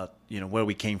shit about, where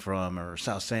we came from or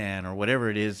South San or whatever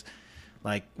it is,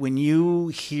 like when you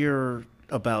hear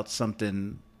about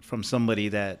something from somebody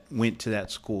that went to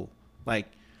that school, like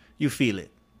you feel it,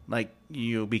 like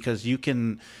because you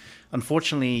can.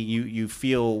 Unfortunately, you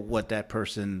feel what that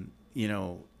person,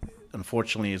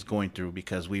 unfortunately is going through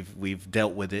because we've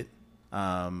dealt with it.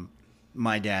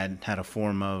 My dad had a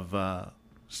form of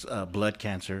blood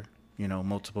cancer,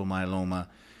 multiple myeloma.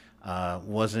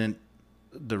 Wasn't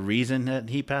the reason that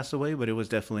he passed away, but it was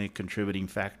definitely a contributing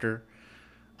factor.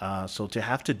 So to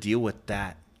have to deal with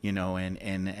that,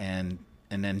 and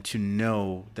then to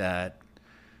know that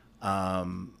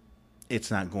it's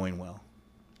not going well,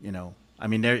 I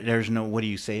mean, there's no. What do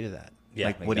you say to that? Yeah,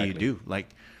 like, what do you do?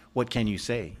 Like, what can you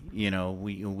say?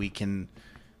 We can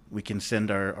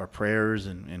send our prayers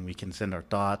and we can send our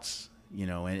thoughts.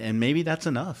 And maybe that's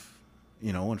enough.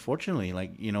 Unfortunately,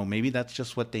 like maybe that's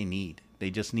just what they need.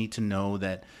 They just need to know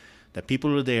that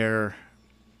people are there,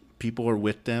 people are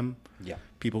with them. Yeah,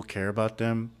 people care about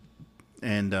them.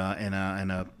 And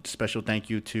a special thank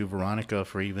you to Veronica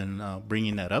for even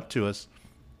bringing that up to us.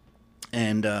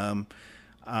 And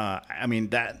I mean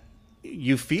that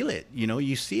you feel it,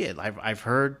 you see it. I've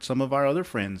heard some of our other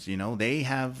friends, they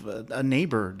have a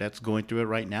neighbor that's going through it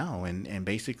right now, and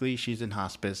basically she's in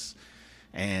hospice,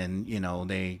 and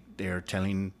they're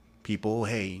telling people,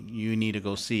 hey, you need to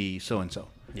go see so and so.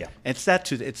 Yeah, it's at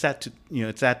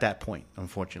that point,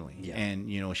 unfortunately. Yeah.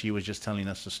 And she was just telling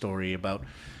us the story about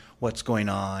what's going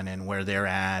on and where they're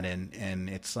at, and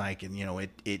it's like, and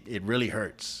it really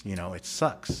hurts. It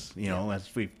sucks. As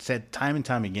we've said time and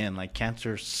time again, like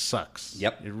cancer sucks.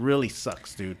 Yep, it really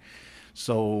sucks, dude.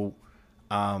 So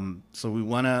we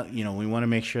wanna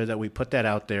make sure that we put that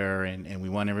out there, and we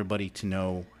want everybody to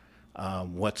know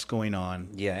what's going on.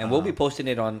 Yeah, and we'll be posting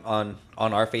it on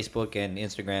our Facebook and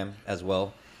Instagram as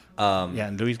well.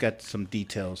 And Louis got some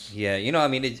details. Yeah, I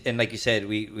mean, and like you said,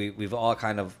 we've all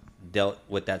kind of dealt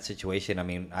with that situation. I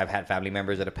mean, I've had family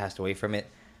members that have passed away from it.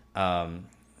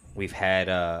 We've had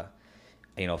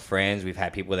friends. We've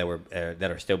had people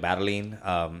that are still battling.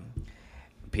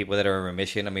 People that are in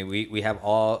remission. I mean,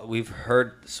 we've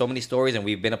heard so many stories, and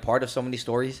we've been a part of so many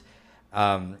stories.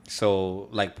 So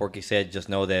like Porky said, just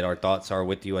know that our thoughts are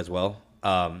with you as well.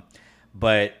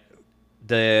 But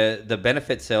the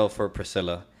benefit sale for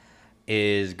Priscilla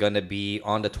is going to be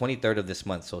on the 23rd of this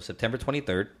month. So September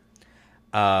 23rd.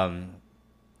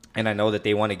 And I know that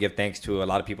they want to give thanks to a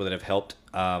lot of people that have helped.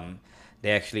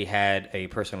 They actually had a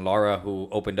person, Laura, who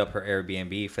opened up her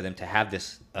Airbnb for them to have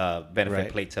this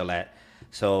benefit plate sale at.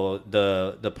 So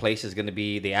the place is going to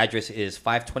be, the address is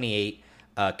 528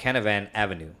 Canavan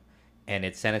Avenue, and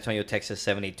it's San Antonio, Texas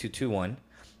 78221.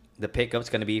 The pickup's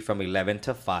going to be from 11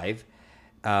 to 5.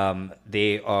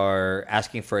 They are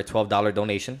asking for a $12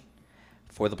 donation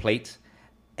for the plates,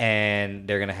 and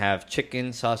they're going to have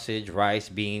chicken, sausage, rice,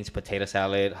 beans, potato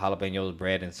salad, jalapenos,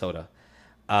 bread, and soda.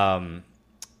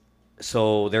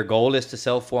 So their goal is to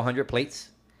sell 400 plates.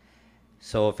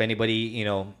 So if anybody,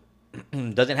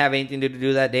 doesn't have anything to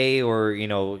do that day, or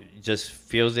just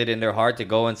feels it in their heart to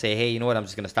go and say, hey, you know what, I'm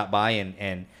just gonna stop by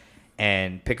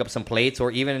and pick up some plates,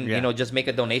 or even just make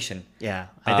a donation. Yeah,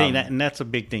 I think that, and that's a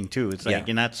big thing too. It's like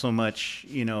you're not so much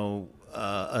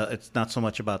it's not so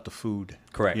much about the food.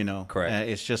 Correct. Correct.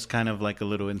 It's just kind of like a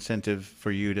little incentive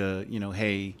for you to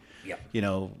hey,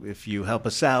 if you help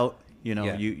us out,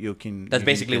 you can. That's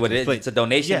basically what it is. It's a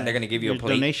donation. Yeah, they're going to give you a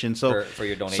plate donation. So for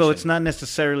your donation. So it's not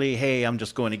necessarily, hey, I'm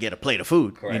just going to get a plate of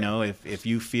food. Correct. If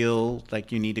you feel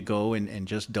like you need to go and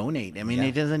just donate. I mean,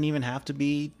 it doesn't even have to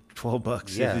be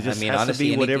 $12. Yeah, it just has honestly,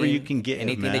 to be whatever you can give.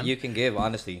 Anything that you can give,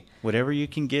 honestly. Whatever you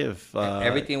can give.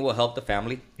 Everything will help the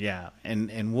family. Yeah,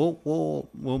 and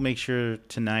we'll make sure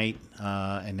tonight,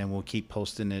 and then we'll keep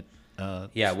posting it.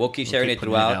 We'll keep sharing it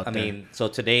throughout. So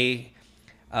today.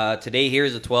 Today here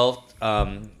is the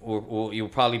 12th. You'll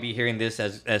probably be hearing this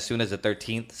as soon as the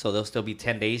 13th. So there'll still be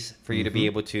 10 days for you to be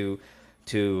able to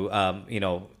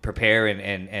prepare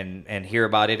and hear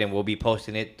about it. And we'll be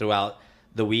posting it throughout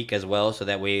the week as well. So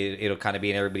that way it'll kind of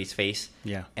be in everybody's face.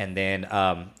 Yeah. And then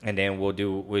we'll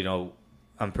do,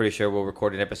 I'm pretty sure we'll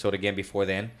record an episode again before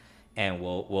then. And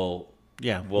we'll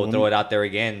throw it out there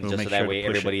again, just so that way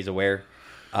everybody's aware.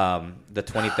 The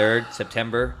 23rd,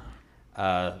 September.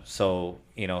 So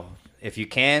if you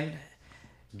can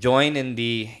join in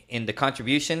the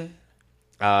contribution,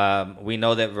 we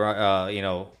know that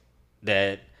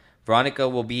that Veronica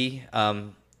will be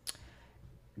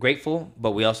grateful,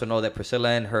 but we also know that Priscilla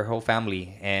and her whole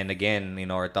family, and again,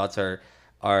 our thoughts are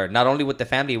not only with the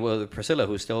family, with Priscilla,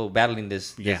 who's still battling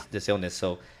this illness.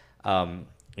 So we're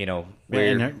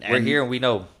here, and we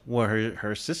know. Well,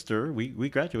 her sister, we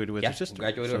graduated with her sister.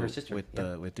 Graduated with her sister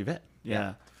with Yvette.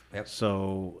 Yeah. Yep.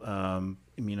 So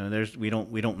we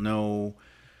don't know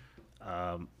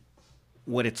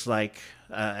what it's like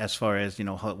as far as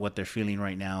what they're feeling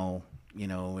right now.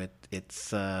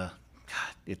 It's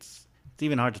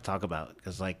even hard to talk about,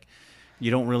 because you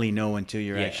don't really know until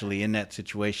you're actually in that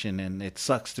situation, and it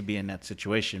sucks to be in that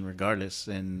situation regardless.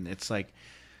 And it's like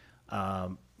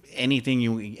anything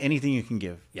you can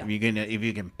give. Yeah. If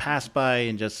you can pass by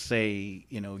and just say,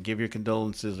 give your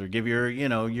condolences, or give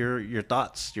your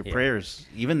thoughts, your prayers,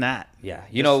 even that. Yeah.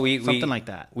 Something like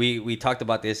that. We talked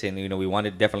about this, and we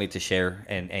wanted definitely to share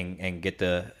and get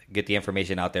the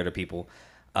information out there to people.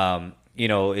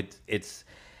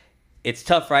 It's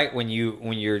tough, right? When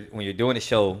you're doing a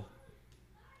show,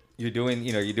 you're doing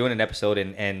an episode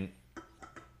and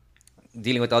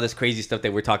dealing with all this crazy stuff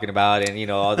that we're talking about, and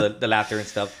all the laughter and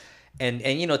stuff, and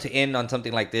to end on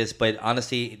something like this. But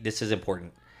honestly, this is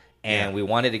important, and we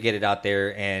wanted to get it out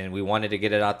there, and we wanted to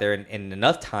get it out there in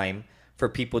enough time for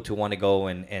people to want to go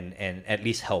and at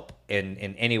least help in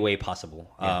any way possible.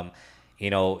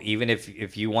 Even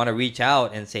if you want to reach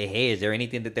out and say, hey, is there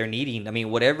anything that they're needing? I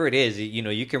mean, whatever it is,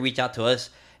 you can reach out to us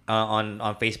on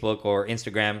Facebook or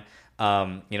Instagram.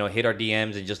 Hit our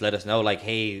DMs and just let us know,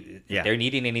 hey, if they're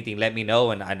needing anything, let me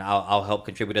know, and I'll help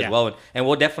contribute as well. And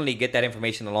we'll definitely get that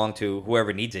information along to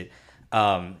whoever needs it.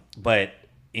 But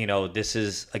this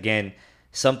is, again,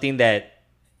 something that,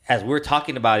 as we're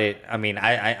talking about it, I mean,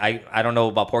 I don't know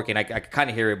about Porky, and I kind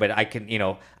of hear it, but I can,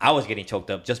 I was getting choked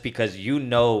up just because,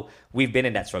 we've been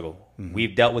in that struggle. Mm-hmm.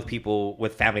 We've dealt with people,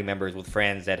 with family members, with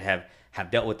friends that have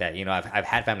dealt with that. I've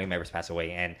had family members pass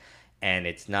away, and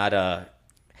it's not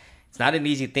an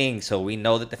easy thing. So we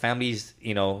know that the family's,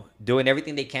 doing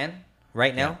everything they can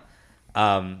right now,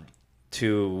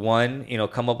 to one,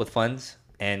 come up with funds,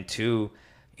 and two,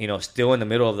 still in the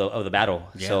middle of the battle.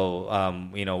 Yeah. So,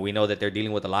 we know that they're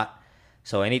dealing with a lot.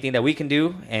 So anything that we can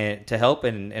do and to help,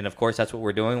 and of course that's what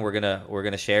we're doing. We're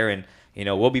gonna share, and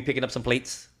we'll be picking up some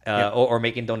plates, or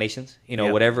making donations.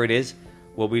 Whatever it is,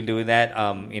 we'll be doing that.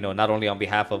 Not only on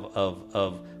behalf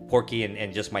of Porky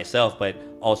and just myself, but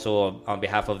also on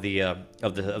behalf of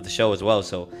the show as well.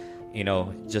 So,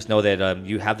 just know that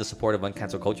you have the support of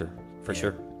Uncancel Culture for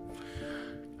sure.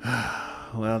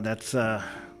 Well, that's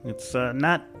it's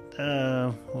not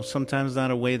sometimes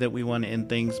not a way that we want to end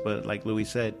things, but like Louis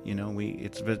said,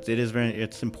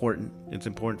 it's important. It's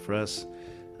important for us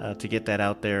to get that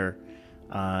out there,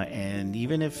 and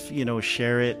even if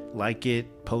share it, like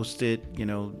it, post it,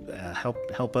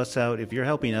 help us out. If you're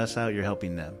helping us out, you're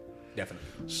helping them. Definitely.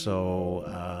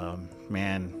 So,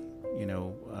 man,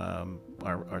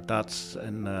 our thoughts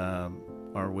and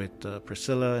are with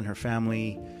Priscilla and her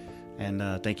family. And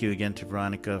thank you again to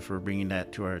Veronica for bringing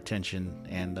that to our attention.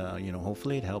 And,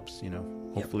 hopefully it helps,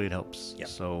 hopefully it helps. Yep.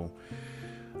 So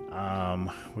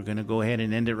we're going to go ahead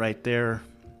and end it right there.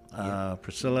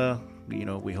 Priscilla,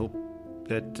 we hope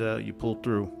that you pull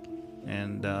through.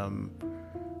 And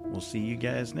we'll see you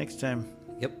guys next time.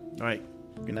 Yep. All right.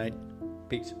 Good night.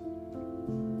 Peace.